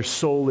 and as your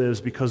soul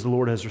lives, because the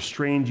Lord has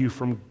restrained you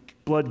from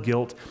blood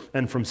guilt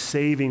and from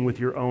saving with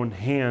your own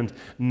hand,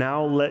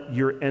 now let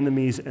your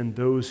enemies and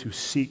those who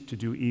seek to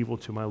do evil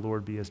to my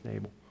Lord be as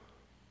Nabal.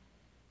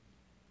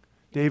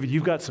 David,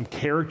 you've got some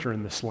character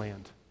in this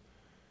land.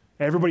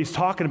 Everybody's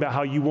talking about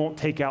how you won't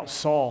take out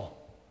Saul.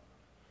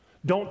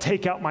 Don't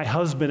take out my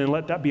husband and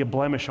let that be a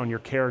blemish on your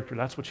character.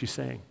 That's what she's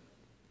saying.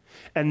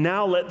 And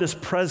now let this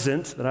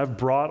present that I've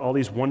brought, all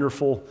these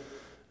wonderful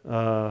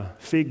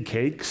fig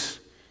cakes,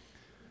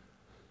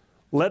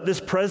 let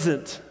this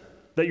present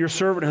that your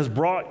servant has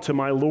brought to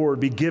my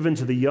Lord be given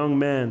to the young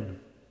men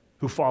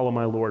who follow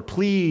my Lord.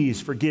 Please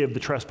forgive the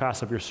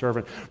trespass of your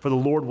servant, for the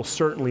Lord will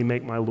certainly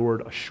make my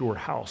Lord a sure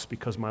house,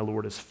 because my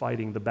Lord is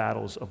fighting the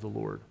battles of the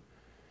Lord.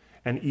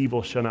 And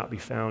evil shall not be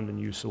found in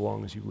you so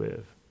long as you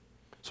live.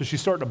 So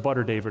she's starting to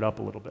butter David up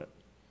a little bit.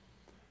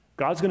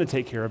 God's going to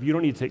take care of you. You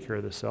don't need to take care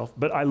of this self.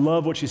 But I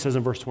love what she says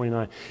in verse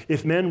 29.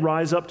 If men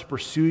rise up to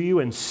pursue you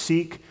and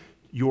seek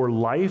your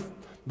life,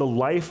 the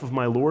life of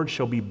my Lord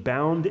shall be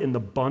bound in the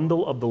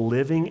bundle of the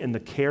living in the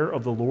care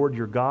of the Lord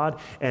your God,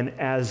 and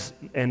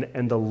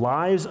the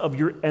lives of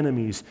your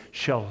enemies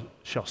shall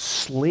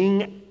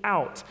sling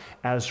out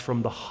as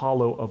from the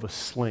hollow of a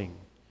sling.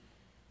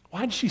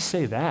 Why did she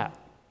say that?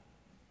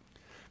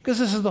 Because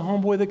this is the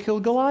homeboy that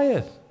killed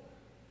Goliath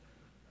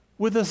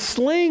with a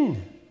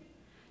sling.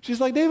 She's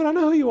like, David, I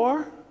know who you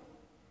are.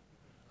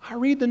 I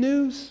read the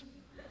news.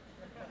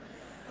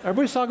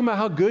 Everybody's talking about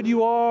how good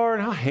you are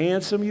and how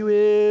handsome you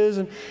is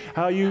and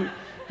how you're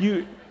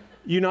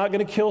not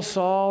going to kill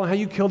Saul and how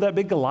you killed that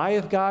big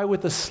Goliath guy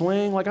with a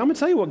sling. Like, I'm going to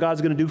tell you what God's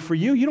going to do for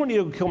you. You don't need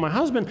to kill my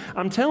husband.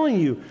 I'm telling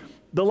you,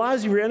 the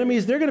lives of your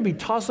enemies, they're going to be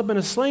tossed up in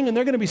a sling and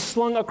they're going to be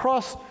slung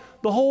across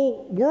the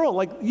whole world.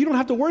 Like, you don't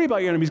have to worry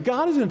about your enemies.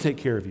 God is going to take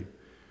care of you.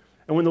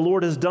 And when the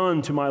Lord has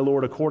done to my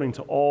Lord according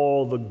to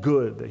all the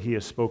good that he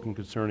has spoken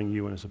concerning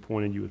you and has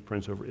appointed you as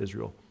prince over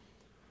Israel,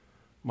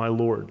 my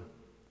Lord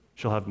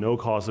shall have no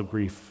cause of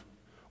grief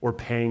or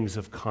pangs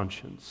of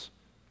conscience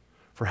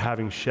for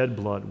having shed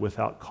blood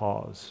without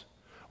cause,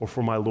 or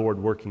for my Lord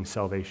working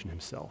salvation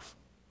himself.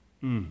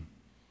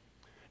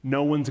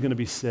 Nobody's going to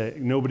be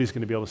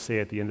able to say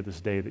at the end of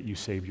this day that you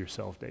saved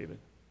yourself, David.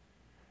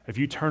 If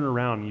you turn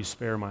around and you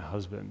spare my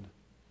husband,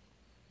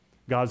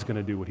 God's going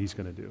to do what he's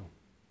going to do.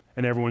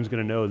 And everyone's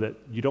going to know that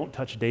you don't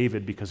touch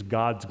David because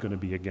God's going to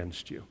be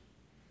against you.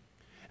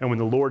 And when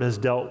the Lord has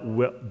dealt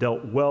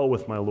well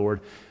with my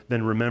Lord,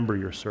 then remember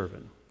your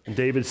servant. And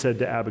David said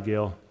to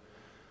Abigail,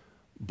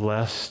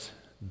 blessed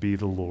be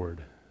the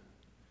Lord,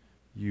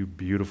 you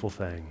beautiful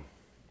thing.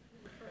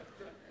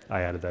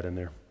 I added that in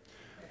there.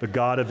 The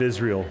God of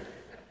Israel,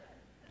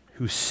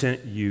 who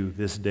sent you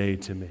this day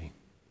to me.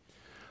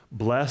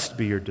 Blessed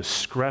be your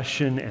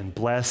discretion, and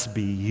blessed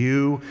be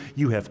you.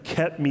 You have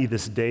kept me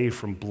this day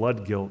from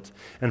blood guilt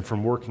and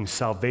from working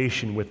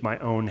salvation with my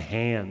own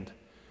hand.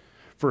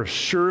 For as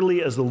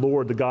surely as the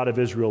Lord, the God of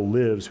Israel,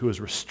 lives, who has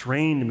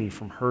restrained me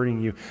from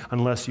hurting you,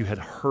 unless you had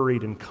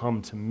hurried and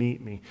come to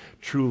meet me,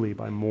 truly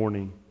by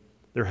morning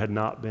there had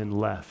not been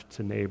left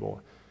to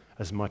Nabal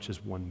as much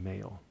as one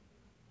male.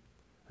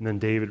 And then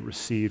David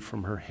received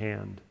from her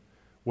hand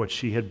what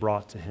she had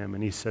brought to him,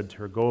 and he said to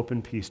her, go up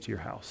in peace to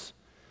your house.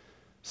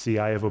 See,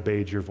 I have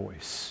obeyed your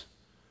voice,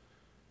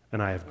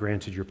 and I have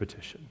granted your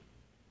petition.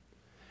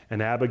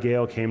 And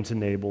Abigail came to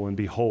Nabal, and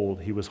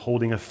behold, he was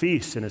holding a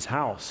feast in his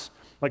house,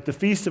 like the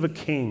feast of a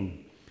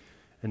king.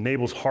 And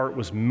Nabal's heart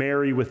was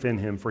merry within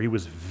him, for he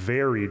was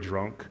very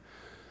drunk.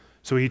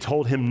 So he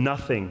told him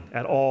nothing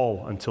at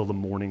all until the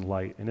morning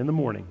light. And in the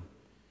morning,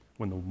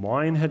 when the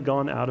wine had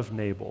gone out of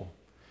Nabal,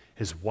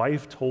 his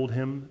wife told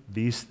him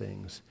these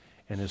things,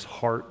 and his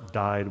heart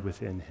died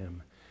within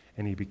him,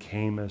 and he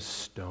became as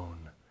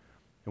stone.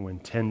 And when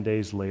 10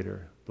 days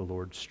later the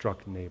Lord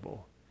struck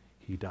Nabal,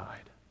 he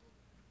died.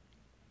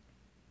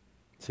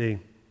 See,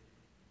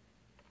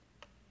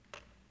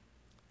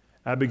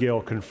 Abigail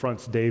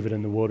confronts David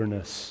in the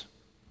wilderness,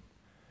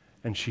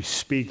 and she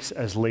speaks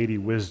as Lady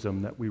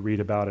Wisdom that we read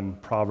about in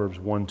Proverbs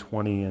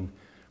 1:20 and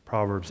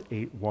Proverbs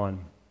 8:1.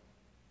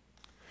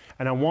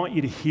 And I want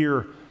you to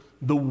hear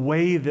the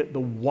way that the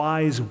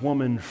wise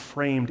woman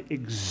framed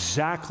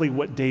exactly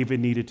what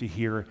David needed to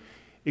hear,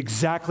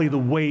 exactly the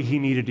way he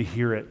needed to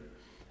hear it.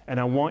 And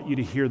I want you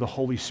to hear the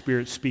Holy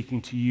Spirit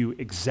speaking to you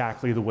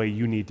exactly the way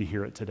you need to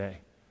hear it today.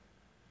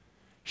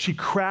 She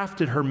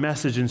crafted her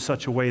message in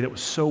such a way that was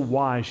so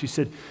wise. She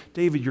said,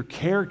 David, your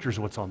character is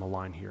what's on the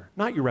line here,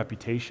 not your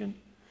reputation.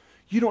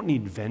 You don't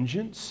need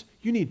vengeance.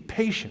 You need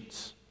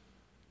patience.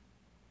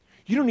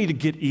 You don't need to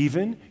get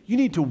even. You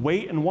need to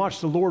wait and watch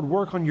the Lord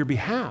work on your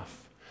behalf.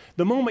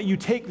 The moment you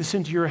take this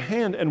into your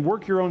hand and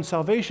work your own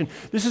salvation,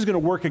 this is going to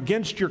work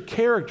against your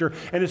character,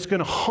 and it's going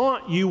to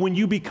haunt you when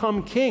you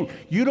become king.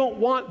 You don't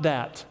want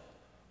that.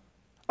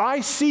 I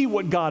see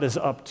what God is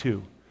up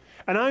to,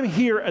 and I'm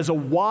here as a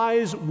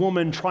wise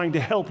woman trying to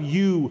help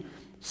you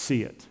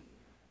see it.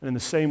 And in the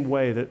same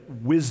way that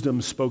wisdom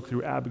spoke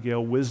through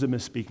Abigail, wisdom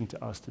is speaking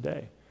to us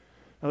today.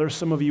 Now, there's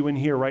some of you in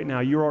here right now,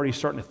 you're already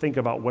starting to think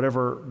about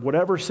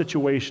whatever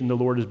situation the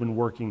Lord has been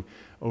working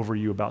over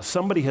you about.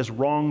 Somebody has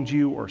wronged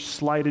you or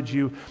slighted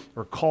you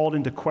or called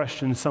into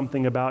question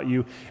something about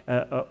you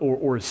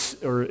or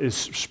is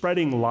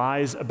spreading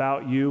lies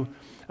about you,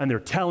 and they're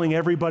telling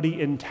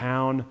everybody in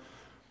town.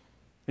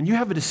 And you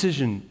have a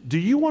decision. Do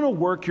you want to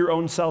work your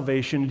own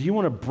salvation? Do you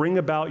want to bring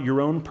about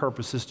your own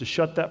purposes to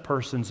shut that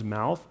person's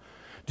mouth?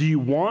 Do you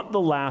want the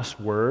last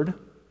word?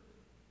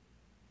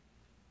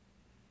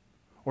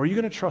 Or are you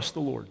going to trust the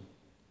Lord?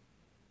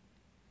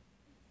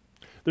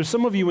 There's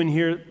some of you in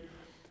here,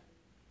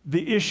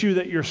 the issue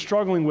that you're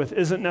struggling with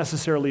isn't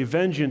necessarily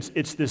vengeance.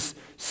 It's this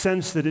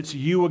sense that it's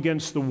you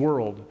against the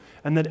world,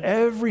 and that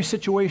every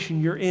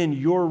situation you're in,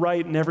 you're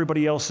right and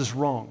everybody else is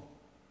wrong.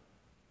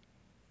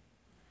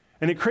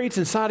 And it creates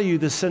inside of you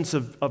this sense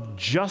of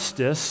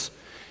justice,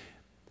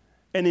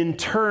 and in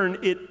turn,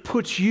 it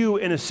puts you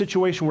in a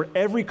situation where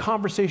every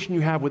conversation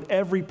you have with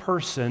every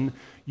person,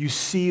 you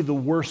see the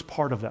worst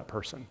part of that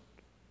person.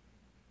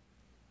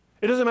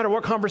 It doesn't matter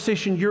what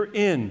conversation you're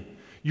in,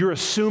 you're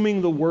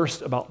assuming the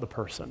worst about the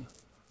person.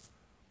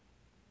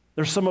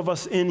 There's some of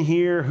us in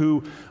here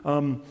who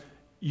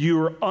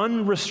your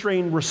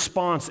unrestrained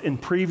response in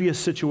previous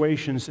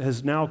situations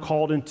has now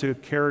called into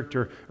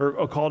character,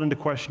 or called into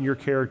question your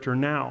character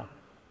now.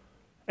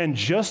 And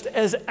just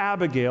as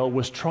Abigail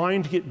was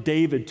trying to get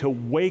David to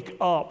wake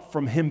up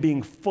from him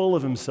being full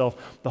of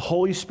himself, the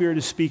Holy Spirit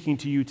is speaking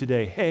to you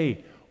today.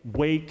 Hey,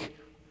 wake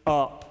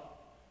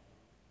up.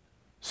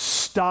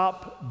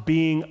 Stop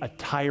being a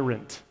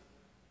tyrant.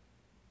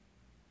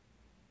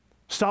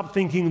 Stop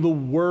thinking the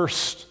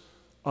worst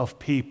of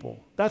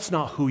people. That's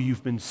not who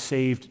you've been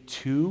saved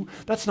to.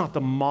 That's not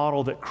the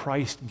model that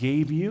Christ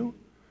gave you.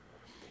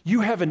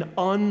 You have an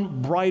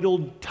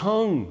unbridled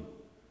tongue.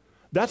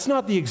 That's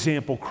not the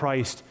example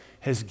Christ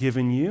has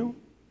given you.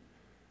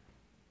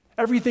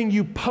 Everything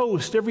you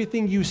post,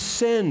 everything you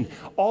send,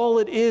 all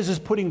it is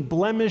putting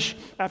blemish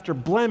after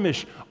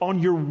blemish on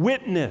your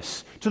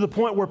witness, to the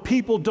point where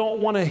people don't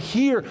want to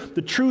hear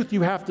the truth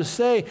you have to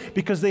say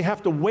because they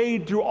have to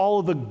wade through all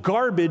of the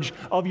garbage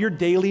of your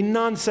daily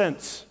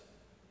nonsense.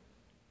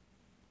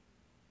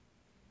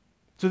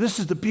 So this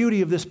is the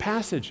beauty of this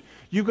passage.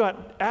 You've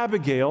got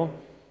Abigail,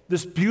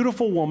 this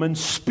beautiful woman,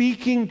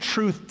 speaking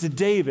truth to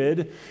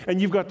David,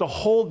 and you've got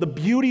the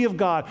beauty of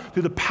God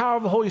through the power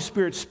of the Holy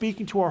Spirit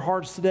speaking to our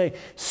hearts today.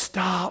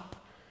 Stop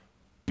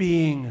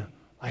being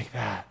like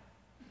that.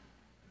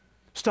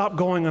 Stop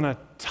going on a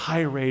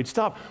tirade.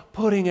 Stop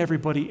putting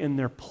everybody in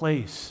their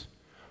place.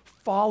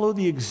 Follow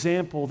the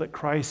example that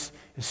Christ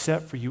has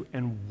set for you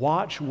and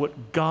watch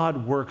what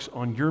God works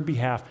on your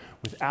behalf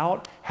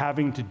without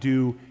having to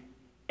do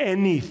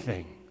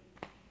anything.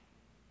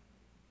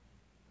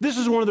 This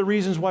is one of the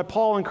reasons why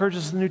Paul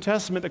encourages in the New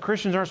Testament that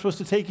Christians aren't supposed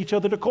to take each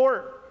other to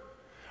court.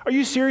 Are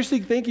you seriously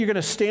think you're going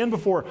to stand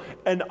before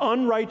an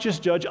unrighteous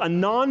judge, a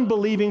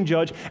non-believing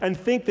judge, and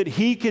think that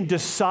he can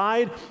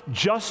decide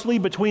justly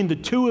between the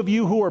two of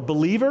you who are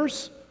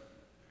believers?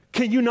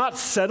 Can you not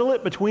settle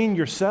it between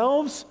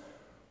yourselves?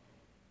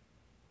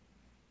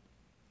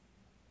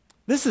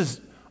 This is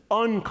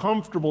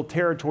uncomfortable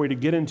territory to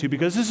get into,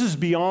 because this is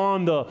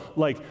beyond the,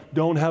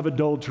 don't have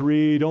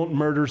adultery, don't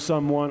murder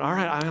someone. All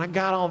right, I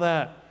got all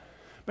that.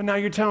 But now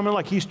you're telling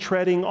me he's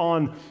treading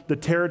on the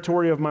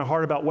territory of my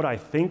heart about what I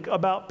think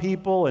about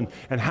people and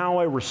how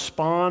I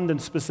respond in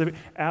specific.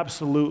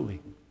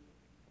 Absolutely.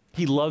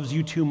 He loves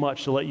you too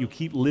much to let you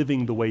keep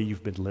living the way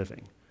you've been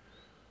living.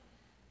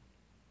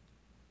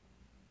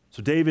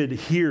 So David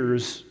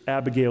hears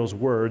Abigail's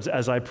words,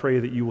 as I pray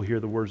that you will hear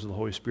the words of the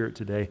Holy Spirit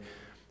today.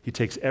 He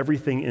takes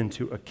everything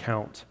into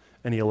account,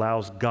 and he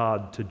allows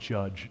God to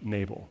judge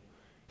Nabal.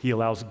 He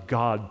allows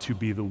God to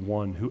be the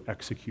one who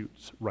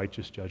executes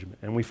righteous judgment.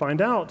 And we find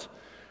out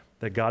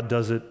that God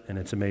does it, and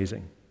it's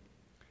amazing.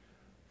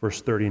 Verse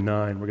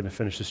 39, we're going to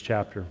finish this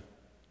chapter.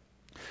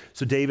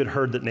 So David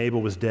heard that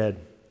Nabal was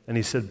dead, and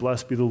he said,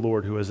 "Blessed be the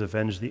Lord who has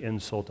avenged the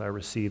insult I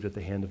received at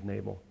the hand of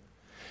Nabal,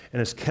 and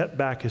has kept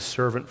back his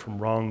servant from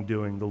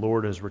wrongdoing. The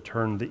Lord has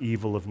returned the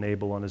evil of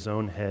Nabal on his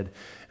own head."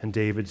 And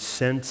David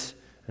sent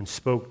and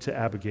spoke to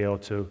Abigail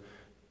to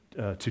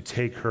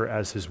take her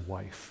as his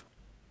wife.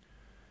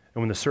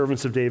 And when the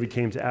servants of David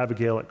came to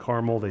Abigail at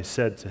Carmel, they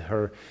said to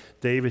her,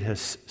 "David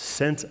has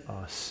sent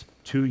us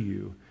to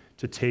you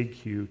to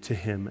take you to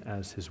him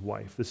as his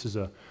wife." This is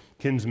a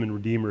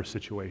kinsman-redeemer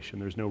situation.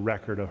 There's no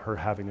record of her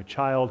having a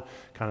child,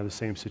 kind of the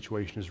same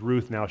situation as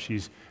Ruth. Now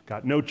she's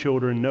got no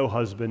children, no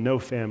husband, no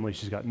family.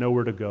 She's got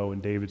nowhere to go, and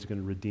David's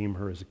going to redeem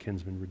her as a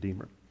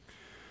kinsman-redeemer.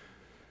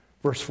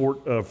 Verse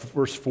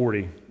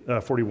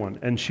 41,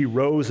 "And she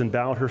rose and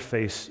bowed her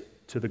face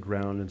to the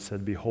ground and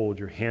said, 'Behold,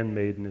 your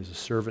handmaiden is a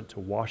servant to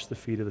wash the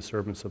feet of the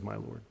servants of my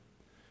Lord.'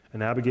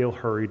 And Abigail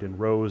hurried and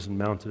rose and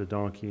mounted a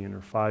donkey, and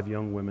her 5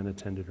 young women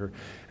attended her.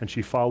 And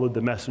she followed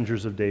the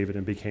messengers of David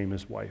and became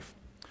his wife."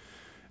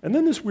 And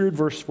then this weird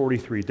verse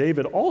 43,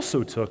 "David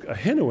also took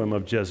Ahinoam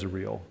of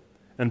Jezreel,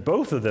 and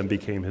both of them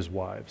became his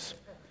wives.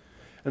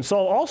 And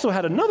Saul also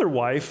had another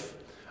wife,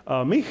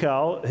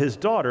 Michal, his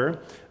daughter,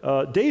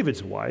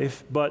 David's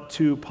wife, but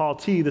to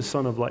Palti, the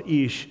son of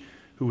Laish,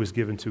 who was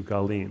given to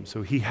Galim."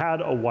 So he had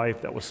a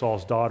wife that was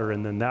Saul's daughter,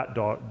 and then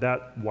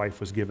that wife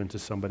was given to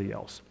somebody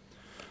else.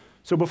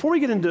 So before we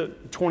get into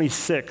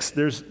 26,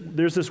 there's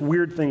this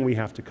weird thing we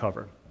have to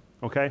cover,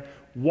 okay?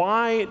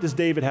 Why does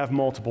David have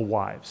multiple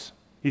wives?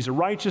 He's a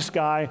righteous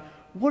guy.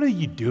 What are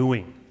you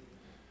doing?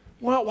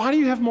 Well, why do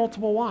you have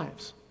multiple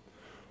wives?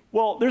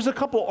 Well, there's a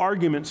couple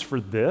arguments for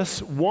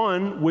this.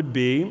 One would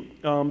be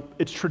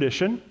it's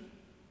tradition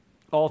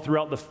all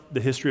throughout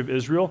the history of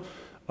Israel.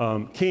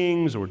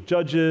 kings or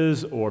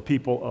judges or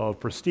people of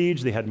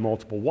prestige. They had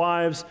multiple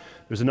wives.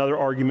 There's another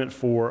argument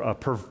for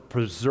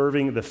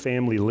preserving the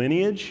family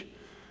lineage.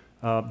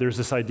 There's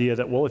this idea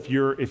that, well, if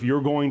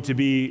you're going to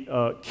be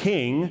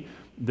king,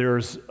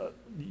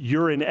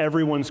 you're in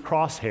everyone's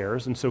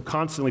crosshairs, and so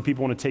constantly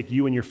people want to take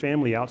you and your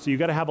family out. So you've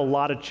got to have a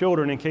lot of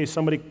children in case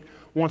somebody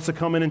wants to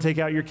come in and take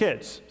out your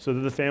kids, so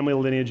that the family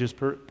lineage is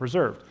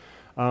preserved.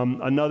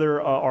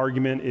 Another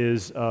argument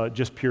is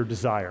just pure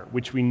desire,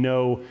 which we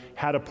know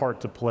had a part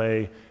to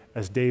play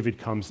as David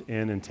comes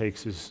in and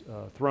takes his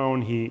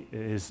throne.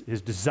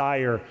 His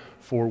desire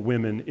for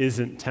women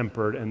isn't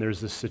tempered, and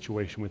there's this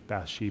situation with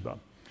Bathsheba.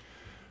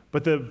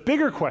 But the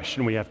bigger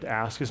question we have to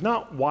ask is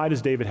not why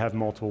does David have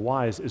multiple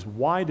wives, is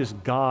why does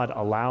God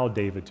allow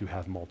David to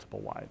have multiple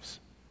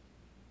wives?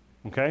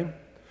 Okay?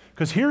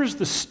 Because here's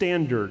the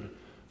standard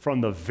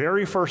from the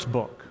very first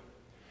book.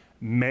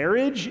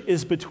 Marriage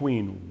is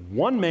between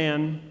one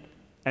man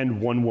and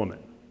one woman.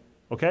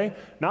 Okay?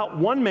 Not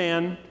one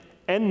man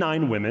and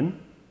 9 women.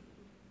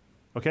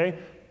 Okay?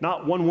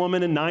 Not one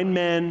woman and 9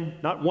 men,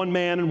 not one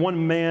man and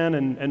one man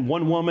and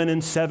one woman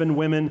and 7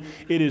 women.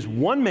 It is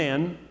one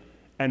man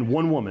and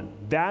one woman.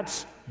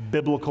 That's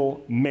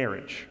biblical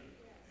marriage.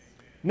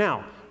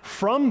 Now,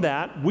 from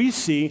that, we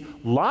see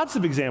lots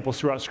of examples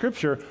throughout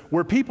Scripture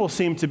where people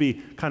seem to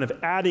be kind of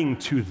adding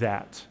to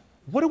that.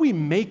 What do we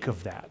make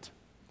of that?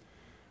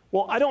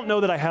 Well, I don't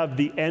know that I have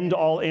the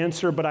end-all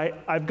answer, but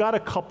I've got a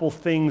couple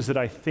things that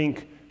I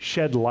think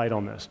shed light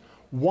on this.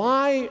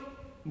 Why,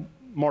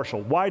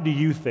 Marshall, why do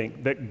you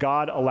think that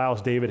God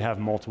allows David to have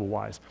multiple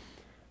wives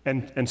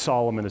and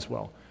Solomon as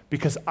well?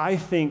 Because I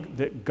think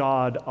that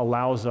God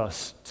allows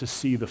us to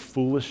see the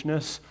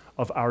foolishness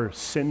of our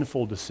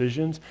sinful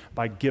decisions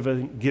by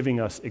giving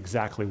us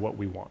exactly what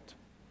we want.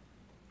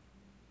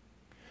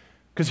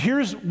 Because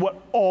here's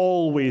what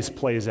always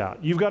plays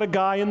out. You've got a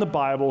guy in the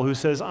Bible who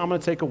says, I'm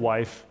going to take a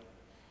wife,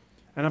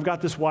 and I've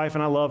got this wife,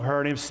 and I love her,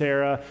 her name's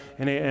Sarah,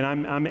 and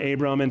I'm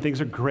Abram, and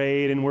things are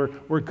great, and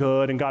we're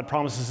good, and God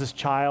promises this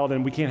child,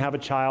 and we can't have a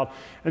child.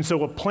 And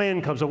so a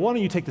plan comes up, why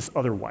don't you take this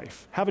other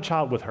wife? Have a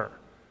child with her.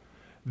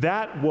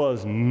 That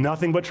was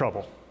nothing but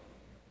trouble.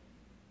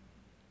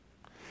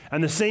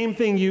 And the same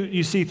thing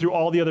you see through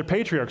all the other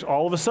patriarchs.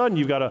 All of a sudden,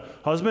 you've got a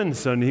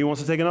husband, and he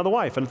wants to take another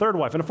wife, and a third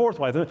wife, and a fourth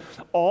wife.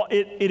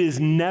 It is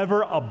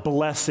never a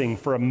blessing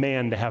for a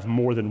man to have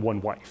more than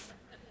one wife.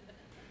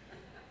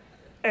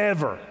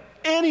 Ever.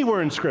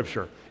 Anywhere in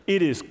Scripture.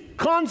 It is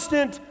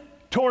constant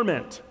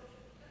torment.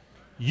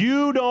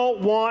 You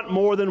don't want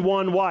more than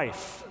one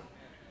wife.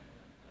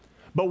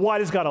 But why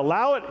does God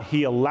allow it?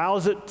 He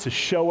allows it to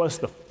show us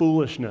the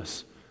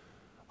foolishness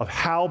of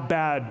how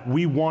bad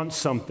we want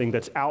something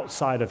that's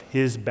outside of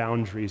His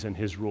boundaries and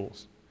His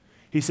rules.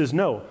 He says,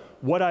 no,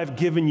 what I've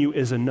given you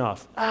is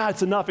enough.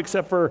 It's enough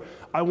except for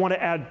I want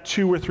to add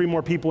 2 or 3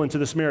 more people into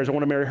this marriage. I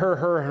want to marry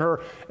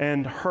her,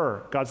 and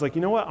her. God's like,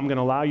 you know what? I'm going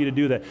to allow you to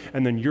do that,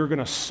 and then you're going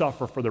to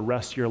suffer for the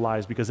rest of your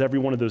lives because every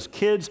one of those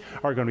kids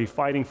are going to be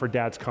fighting for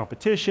dad's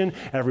competition.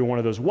 Every one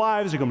of those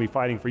wives are going to be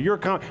fighting for your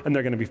and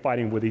they're going to be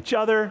fighting with each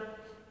other.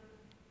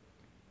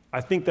 I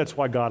think that's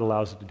why God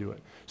allows it to do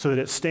it, so that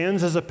it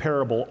stands as a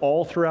parable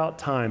all throughout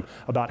time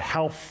about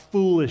how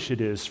foolish it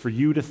is for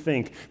you to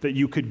think that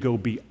you could go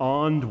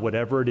beyond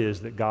whatever it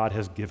is that God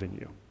has given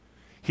you.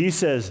 He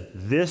says,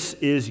 this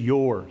is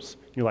yours.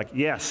 You're like,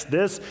 yes,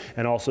 this,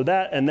 and also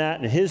that,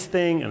 and his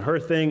thing, and her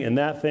thing, and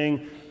that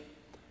thing.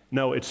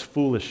 No, it's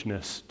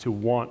foolishness to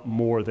want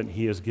more than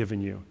He has given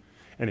you.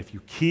 And if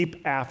you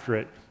keep after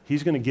it,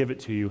 He's going to give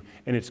it to you,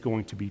 and it's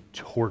going to be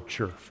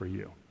torture for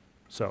you.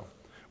 So,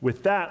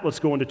 with that, let's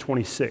go into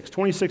 26.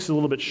 26 is a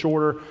little bit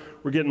shorter.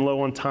 We're getting low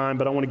on time,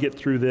 but I want to get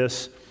through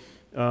this.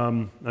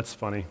 That's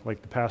funny.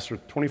 Like the pastor,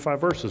 25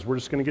 verses. We're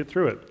just going to get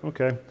through it.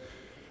 Okay.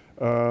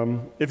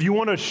 If you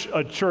want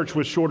a church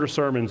with shorter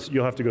sermons,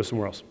 you'll have to go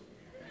somewhere else.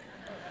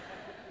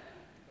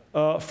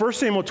 1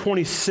 Samuel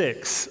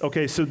 26.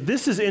 Okay, so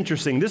this is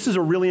interesting. This is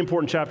a really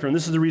important chapter, and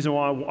this is the reason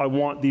why I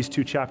want these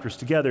 2 chapters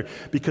together,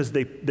 because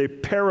they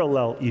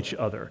parallel each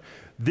other.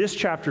 This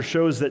chapter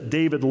shows that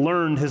David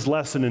learned his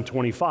lesson in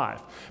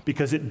 25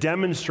 because it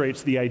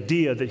demonstrates the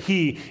idea that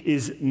he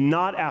is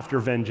not after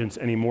vengeance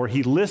anymore.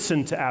 He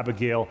listened to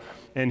Abigail,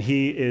 and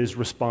he is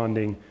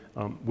responding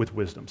with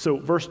wisdom. So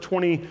verse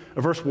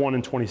 1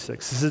 and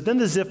 26, it says, Then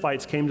the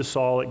Ziphites came to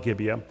Saul at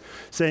Gibeah,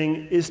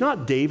 saying, Is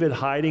not David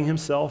hiding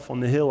himself on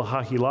the hill of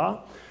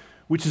Hachilah,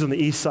 which is on the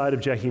east side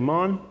of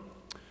Jehimon?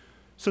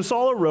 So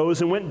Saul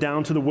arose and went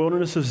down to the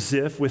wilderness of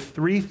Ziph with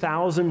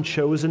 3,000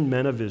 chosen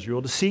men of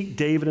Israel to seek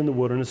David in the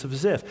wilderness of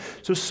Ziph.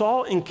 So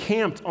Saul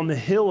encamped on the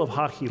hill of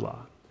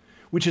Hachilah,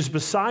 which is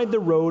beside the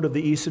road of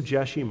the east of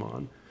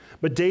Jeshimon.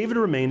 But David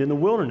remained in the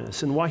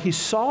wilderness. And while he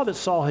saw that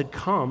Saul had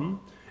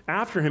come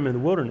after him in the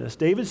wilderness,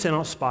 David sent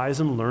out spies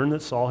and learned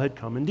that Saul had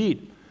come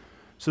indeed.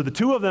 So the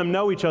 2 of them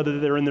know each other, that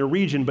they're in their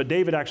region, but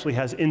David actually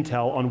has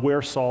intel on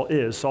where Saul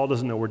is. Saul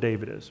doesn't know where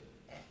David is.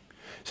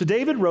 So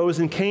David rose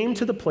and came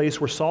to the place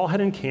where Saul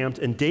had encamped,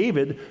 and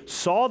David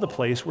saw the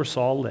place where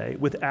Saul lay,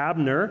 with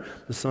Abner,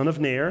 the son of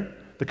Ner,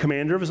 the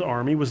commander of his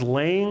army, was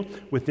laying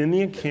within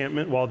the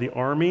encampment while the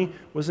army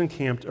was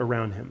encamped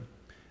around him.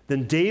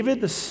 Then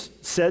David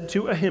said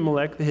to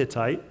Ahimelech the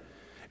Hittite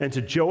and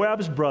to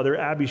Joab's brother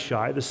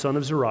Abishai, the son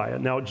of Zeruiah.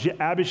 Now,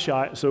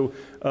 Zeruiah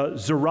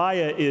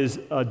is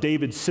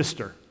David's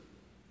sister.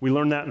 We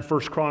learned that in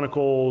 1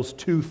 Chronicles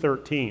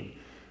 2:13,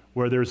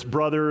 where there's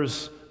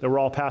brothers that were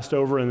all passed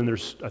over, and then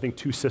there's, I think,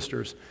 two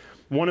sisters.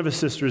 One of his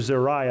sisters,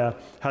 Zeruiah,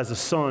 has a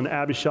son,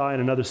 Abishai,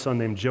 and another son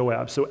named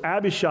Joab. So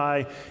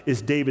Abishai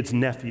is David's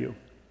nephew.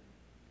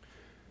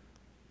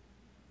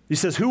 He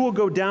says, "Who will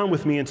go down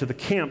with me into the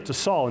camp to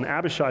Saul?" And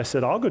Abishai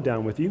said, "I'll go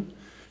down with you."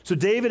 So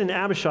David and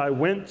Abishai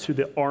went to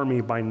the army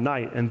by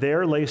night, and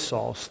there lay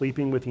Saul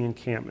sleeping with the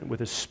encampment, with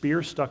his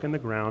spear stuck in the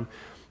ground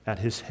at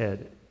his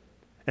head.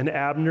 And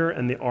Abner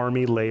and the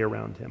army lay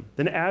around him.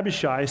 Then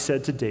Abishai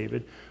said to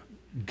David,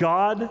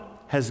 "God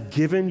has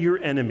given your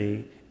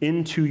enemy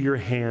into your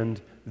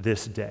hand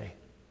this day.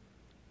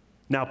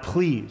 Now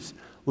please,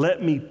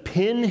 let me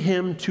pin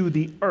him to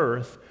the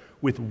earth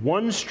with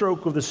one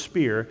stroke of the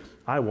spear.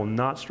 I will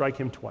not strike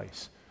him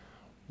twice."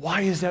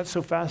 Why is that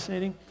so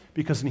fascinating?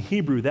 Because in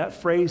Hebrew, that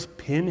phrase,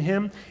 pin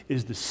him,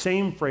 is the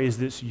same phrase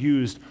that's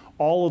used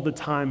all of the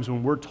times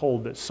when we're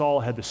told that Saul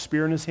had the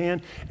spear in his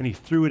hand and he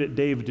threw it at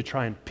David to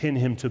try and pin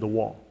him to the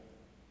wall.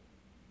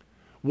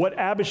 What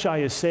Abishai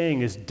is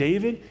saying is,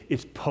 David,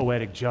 it's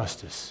poetic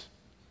justice.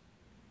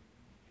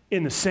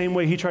 In the same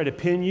way he tried to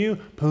pin you,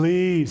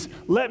 please,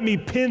 let me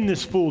pin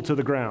this fool to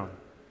the ground.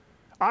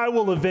 I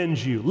will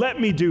avenge you. Let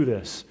me do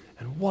this.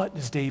 And what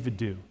does David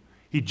do?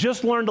 He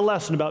just learned a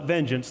lesson about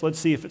vengeance. Let's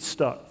see if it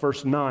stuck.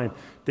 Verse 9,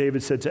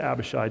 David said to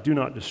Abishai, "Do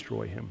not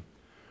destroy him.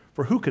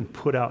 For who can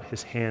put out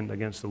his hand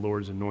against the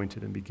Lord's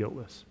anointed and be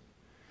guiltless?"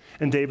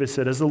 And David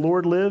said, "As the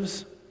Lord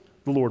lives,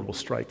 the Lord will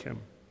strike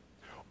him.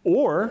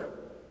 Or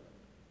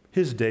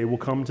his day will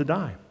come to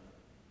die.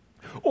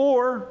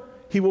 Or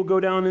he will go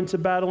down into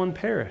battle and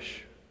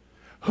perish.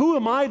 Who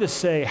am I to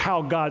say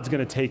how God's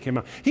going to take him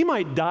out? He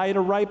might die at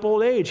a ripe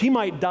old age. He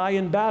might die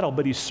in battle,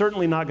 but he's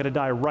certainly not going to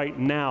die right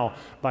now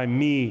by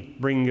me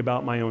bringing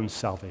about my own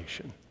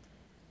salvation.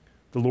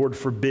 The Lord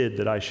forbid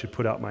that I should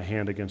put out my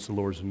hand against the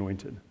Lord's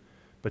anointed.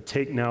 But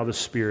take now the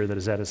spear that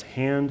is at his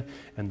hand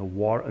and the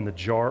water and the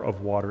jar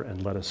of water,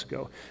 and let us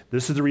go."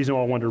 This is the reason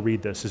why I wanted to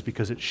read this, is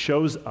because it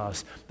shows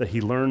us that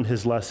he learned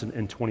his lesson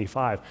in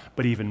 25.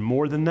 But even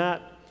more than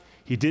that,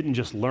 he didn't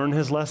just learn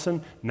his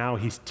lesson, now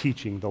he's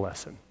teaching the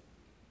lesson.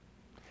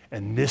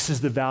 And this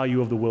is the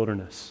value of the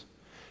wilderness.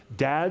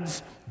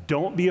 Dads,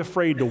 don't be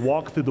afraid to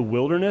walk through the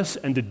wilderness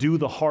and to do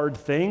the hard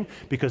thing,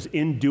 because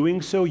in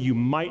doing so, you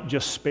might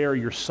just spare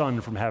your son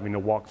from having to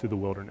walk through the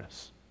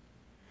wilderness.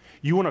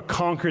 You want to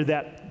conquer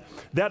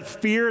that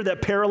fear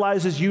that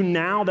paralyzes you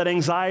now, that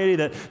anxiety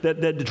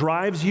that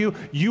drives you.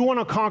 You want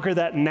to conquer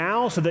that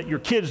now so that your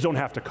kids don't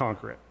have to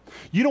conquer it.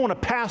 You don't want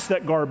to pass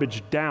that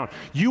garbage down.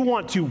 You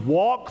want to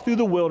walk through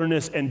the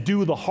wilderness and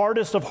do the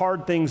hardest of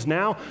hard things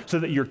now so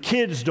that your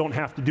kids don't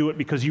have to do it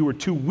because you were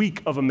too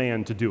weak of a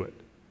man to do it.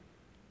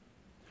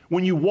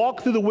 When you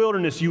walk through the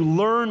wilderness, you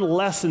learn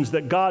lessons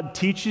that God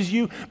teaches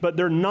you, but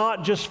they're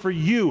not just for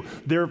you.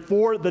 They're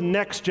for the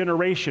next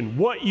generation.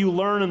 What you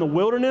learn in the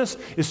wilderness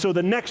is so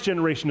the next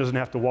generation doesn't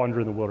have to wander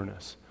in the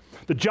wilderness.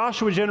 The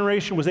Joshua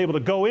generation was able to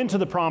go into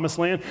the promised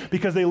land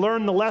because they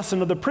learned the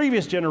lesson of the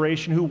previous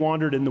generation who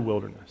wandered in the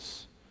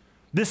wilderness.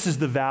 This is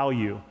the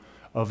value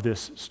of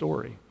this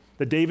story.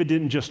 That David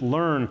didn't just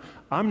learn,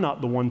 I'm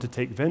not the one to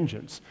take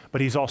vengeance,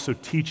 but he's also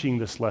teaching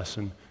this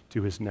lesson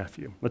to his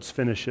nephew. Let's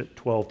finish at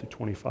 12 to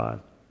 25.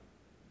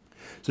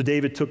 So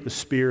David took the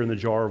spear and the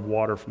jar of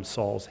water from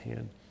Saul's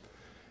hand,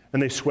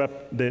 and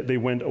they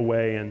went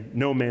away, and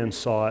no man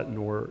saw it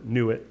nor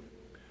knew it,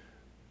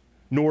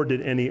 nor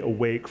did any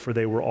awake, for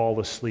they were all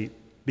asleep,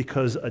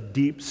 because a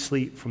deep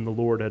sleep from the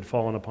Lord had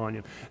fallen upon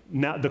you.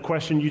 Now, the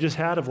question you just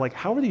had of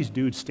how are these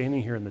dudes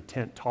standing here in the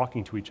tent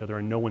talking to each other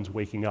and no one's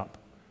waking up,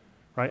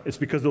 right? It's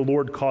because the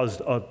Lord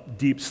caused a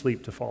deep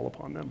sleep to fall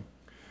upon them.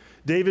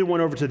 David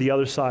went over to the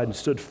other side and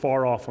stood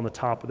far off on the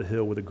top of the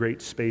hill with a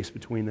great space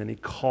between them. He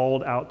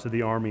called out to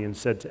the army and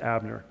said to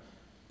Abner,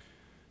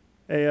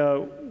 "Hey,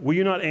 will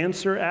you not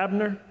answer,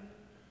 Abner?"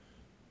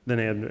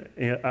 Then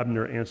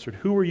Abner answered,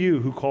 "Who are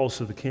you who calls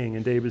to the king?"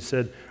 And David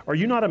said, "Are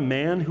you not a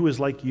man who is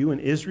like you in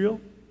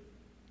Israel?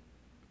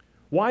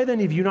 Why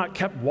then have you not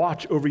kept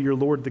watch over your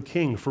lord the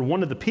king? For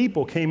one of the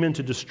people came in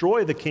to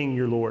destroy the king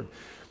your lord.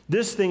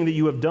 This thing that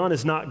you have done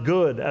is not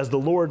good. As the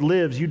Lord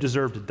lives, you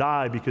deserve to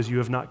die because you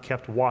have not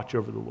kept watch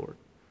over the Lord,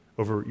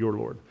 over your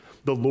Lord,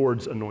 the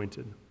Lord's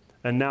anointed.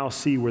 And now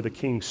see where the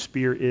king's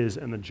spear is,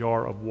 and the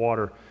jar of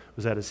water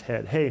was at his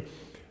head.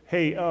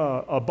 Hey,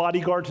 a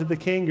bodyguard to the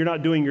king, you're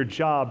not doing your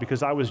job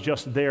because I was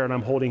just there and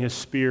I'm holding his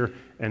spear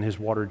and his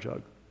water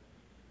jug."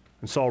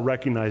 And Saul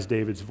recognized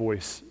David's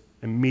voice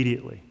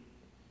immediately.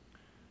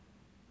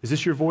 "Is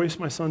this your voice,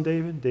 my son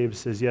David?" David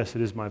says, "Yes,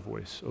 it is my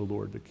voice, O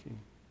Lord the king."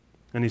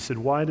 And he said,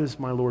 "Why does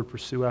my Lord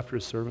pursue after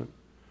his servant?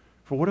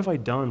 For what have I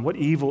done? What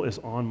evil is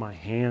on my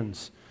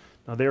hands?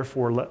 Now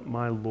therefore let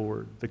my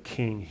Lord the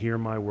king hear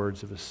my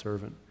words of his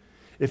servant.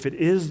 If it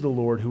is the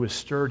Lord who has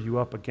stirred you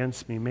up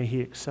against me, may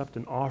he accept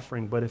an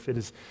offering. But if it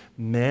is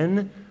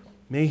men,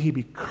 may he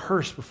be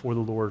cursed before the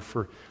Lord,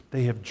 for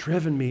they have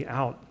driven me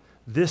out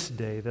this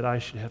day that I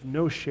should have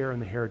no share in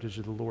the heritage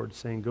of the Lord,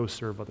 saying, go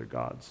serve other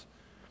gods.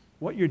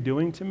 What you're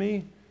doing to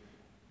me,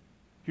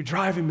 you're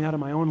driving me out of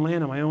my own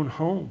land and my own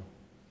home.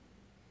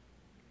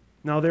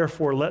 Now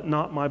therefore, let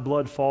not my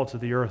blood fall to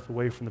the earth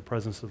away from the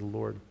presence of the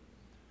Lord.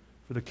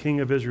 For the king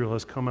of Israel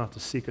has come out to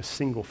seek a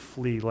single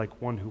flea,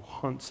 like one who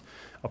hunts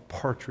a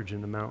partridge in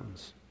the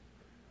mountains.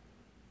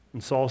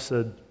 And Saul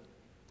said,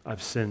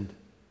 I've sinned.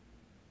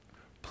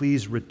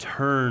 Please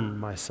return,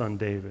 my son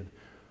David,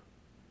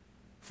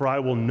 for I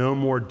will no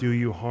more do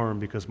you harm,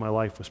 because my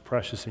life was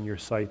precious in your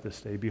sight this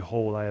day.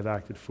 Behold, I have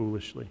acted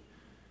foolishly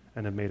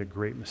and have made a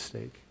great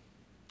mistake.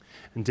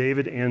 And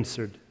David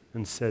answered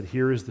and said,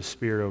 here is the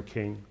spear, O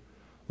king.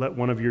 Let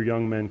one of your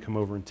young men come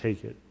over and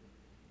take it.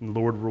 And the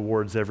Lord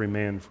rewards every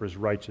man for his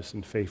righteousness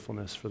and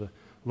faithfulness, for the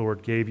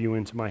Lord gave you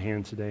into my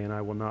hand today, and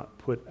I will not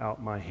put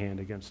out my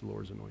hand against the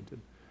Lord's anointed.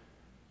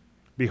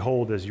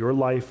 Behold, as your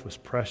life was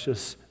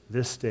precious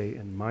this day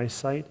in my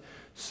sight,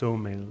 so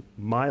may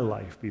my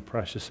life be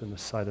precious in the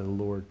sight of the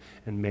Lord,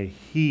 and may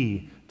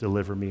he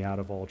deliver me out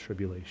of all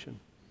tribulation.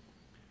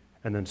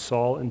 And then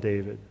Saul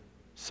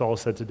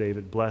said to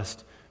David,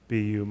 blessed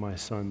be you, my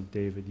son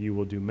David. You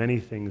will do many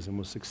things and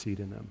will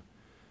succeed in them.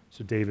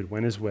 So David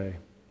went his way,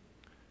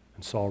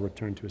 and Saul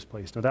returned to his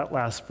place. Now that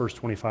last verse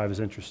 25 is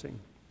interesting,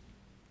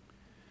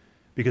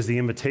 because the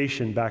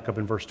invitation back up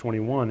in verse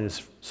 21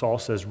 is, Saul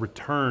says,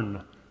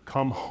 return,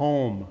 come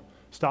home,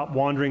 stop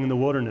wandering in the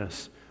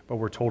wilderness. But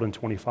we're told in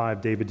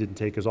 25, David didn't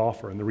take his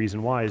offer. And the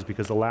reason why is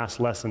because the last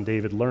lesson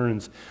David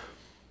learns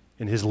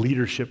in his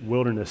leadership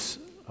wilderness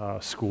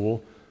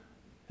school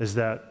is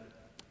that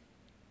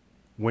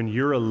when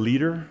you're a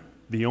leader,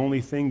 the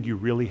only thing you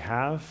really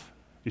have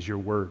is your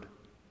word.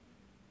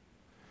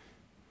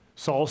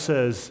 Saul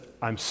says,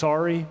 I'm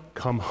sorry,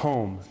 come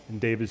home. And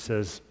David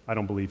says, I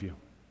don't believe you.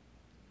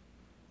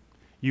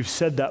 You've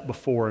said that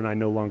before, and I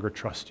no longer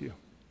trust you.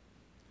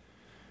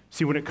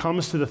 See, when it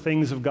comes to the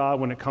things of God,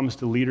 when it comes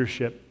to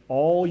leadership,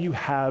 all you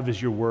have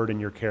is your word and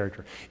your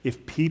character.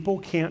 If people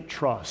can't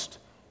trust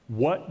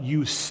what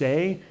you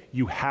say,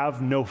 you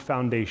have no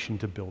foundation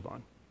to build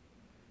on.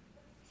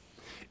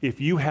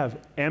 If you have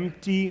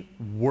empty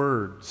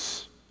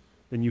words,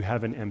 then you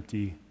have an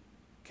empty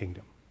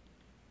kingdom.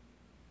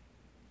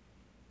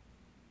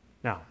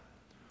 Now,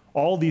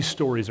 all these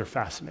stories are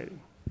fascinating.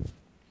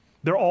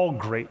 They're all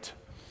great.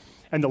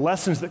 And the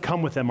lessons that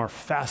come with them are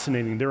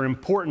fascinating. They're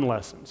important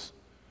lessons.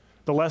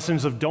 The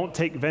lessons of don't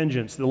take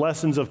vengeance. The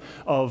lessons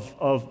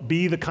of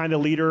be the kind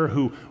of leader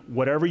who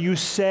whatever you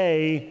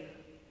say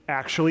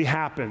actually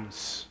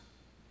happens.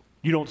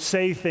 You don't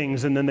say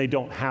things and then they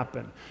don't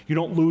happen. You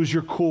don't lose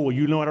your cool.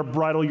 You know how to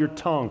bridle your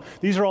tongue.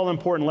 These are all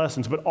important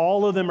lessons, but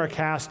all of them are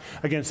cast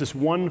against this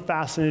one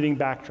fascinating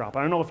backdrop.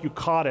 I don't know if you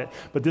caught it,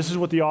 but this is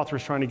what the author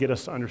is trying to get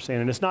us to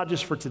understand. And it's not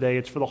just for today,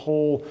 it's for the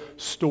whole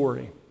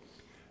story.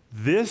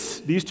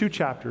 These two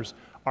chapters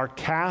are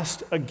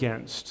cast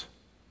against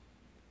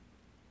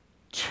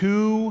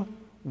two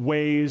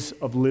ways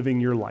of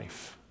living your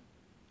life.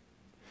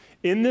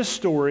 In this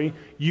story,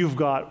 you've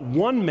got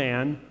one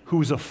man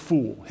who's a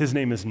fool. His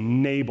name is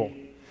Nabal.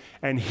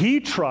 And he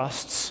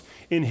trusts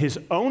in his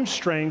own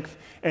strength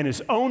and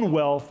his own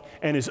wealth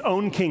and his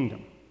own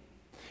kingdom.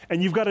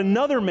 And you've got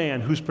another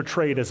man who's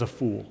portrayed as a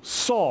fool,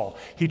 Saul.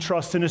 He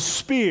trusts in his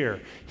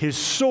spear, his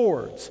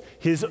swords,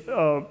 his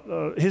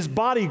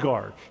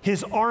bodyguard,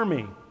 his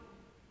army.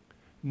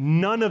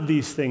 None of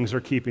these things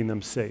are keeping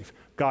them safe.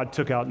 God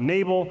took out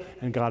Nabal,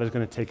 and God is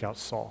going to take out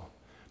Saul.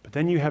 But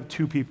then you have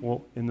two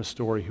people in the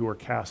story who are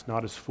cast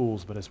not as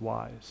fools, but as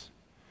wise.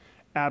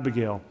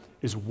 Abigail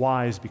is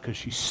wise because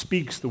she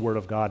speaks the word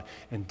of God,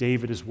 and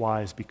David is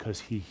wise because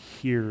he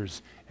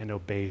hears and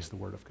obeys the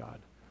word of God.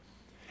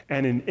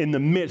 And in the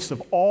midst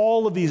of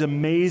all of these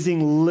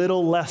amazing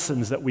little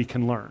lessons that we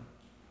can learn,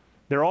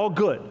 they're all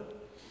good,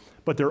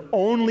 but they're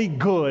only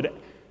good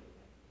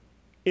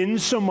in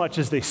so much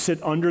as they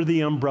sit under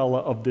the umbrella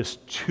of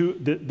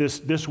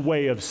this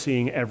way of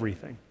seeing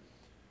everything.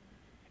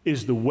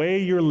 Is the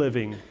way you're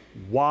living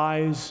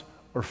wise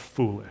or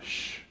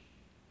foolish?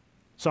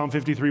 Psalm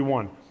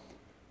 53:1.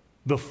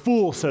 The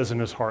fool says in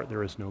his heart,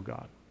 there is no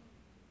God.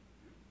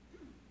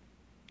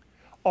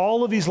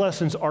 All of these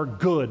lessons are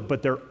good,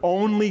 but they're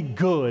only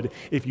good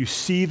if you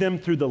see them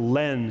through the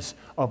lens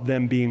of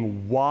them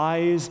being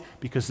wise,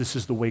 because this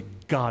is the way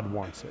God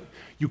wants it.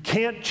 You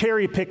can't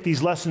cherry pick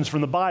these lessons from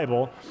the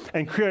Bible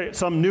and create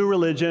some new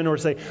religion or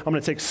say, I'm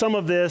going to take some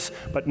of this,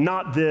 but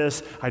not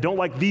this. I don't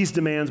like these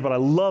demands, but I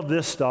love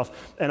this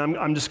stuff, and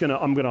I'm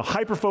going to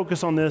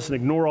hyper-focus on this and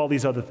ignore all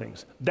these other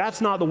things.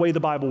 That's not the way the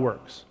Bible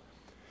works.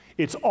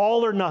 It's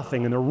all or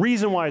nothing, and the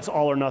reason why it's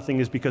all or nothing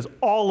is because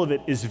all of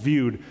it is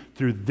viewed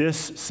through this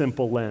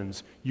simple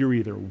lens. You're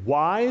either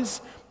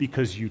wise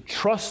because you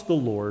trust the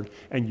Lord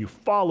and you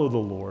follow the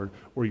Lord,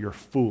 or you're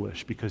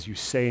foolish because you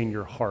say in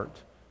your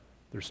heart,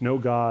 there's no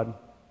God,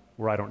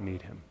 or I don't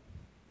need him.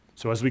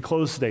 So as we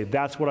close today,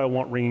 that's what I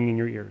want ringing in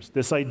your ears.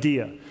 This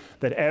idea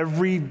that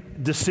every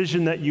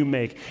decision that you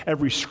make,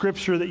 every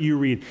scripture that you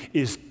read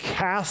is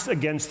cast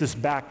against this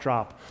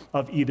backdrop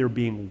of either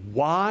being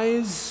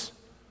wise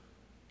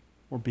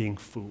or being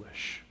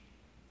foolish.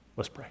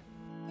 Let's pray.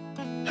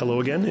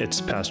 Hello again,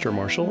 it's Pastor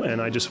Marshall,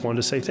 and I just wanted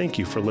to say thank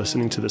you for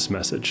listening to this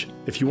message.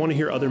 If you want to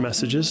hear other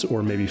messages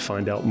or maybe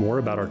find out more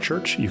about our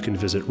church, you can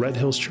visit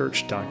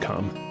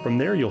redhillschurch.com. From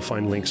there, you'll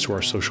find links to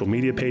our social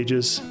media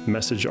pages,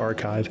 message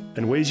archive,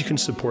 and ways you can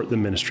support the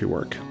ministry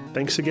work.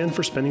 Thanks again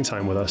for spending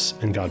time with us,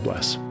 and God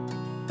bless.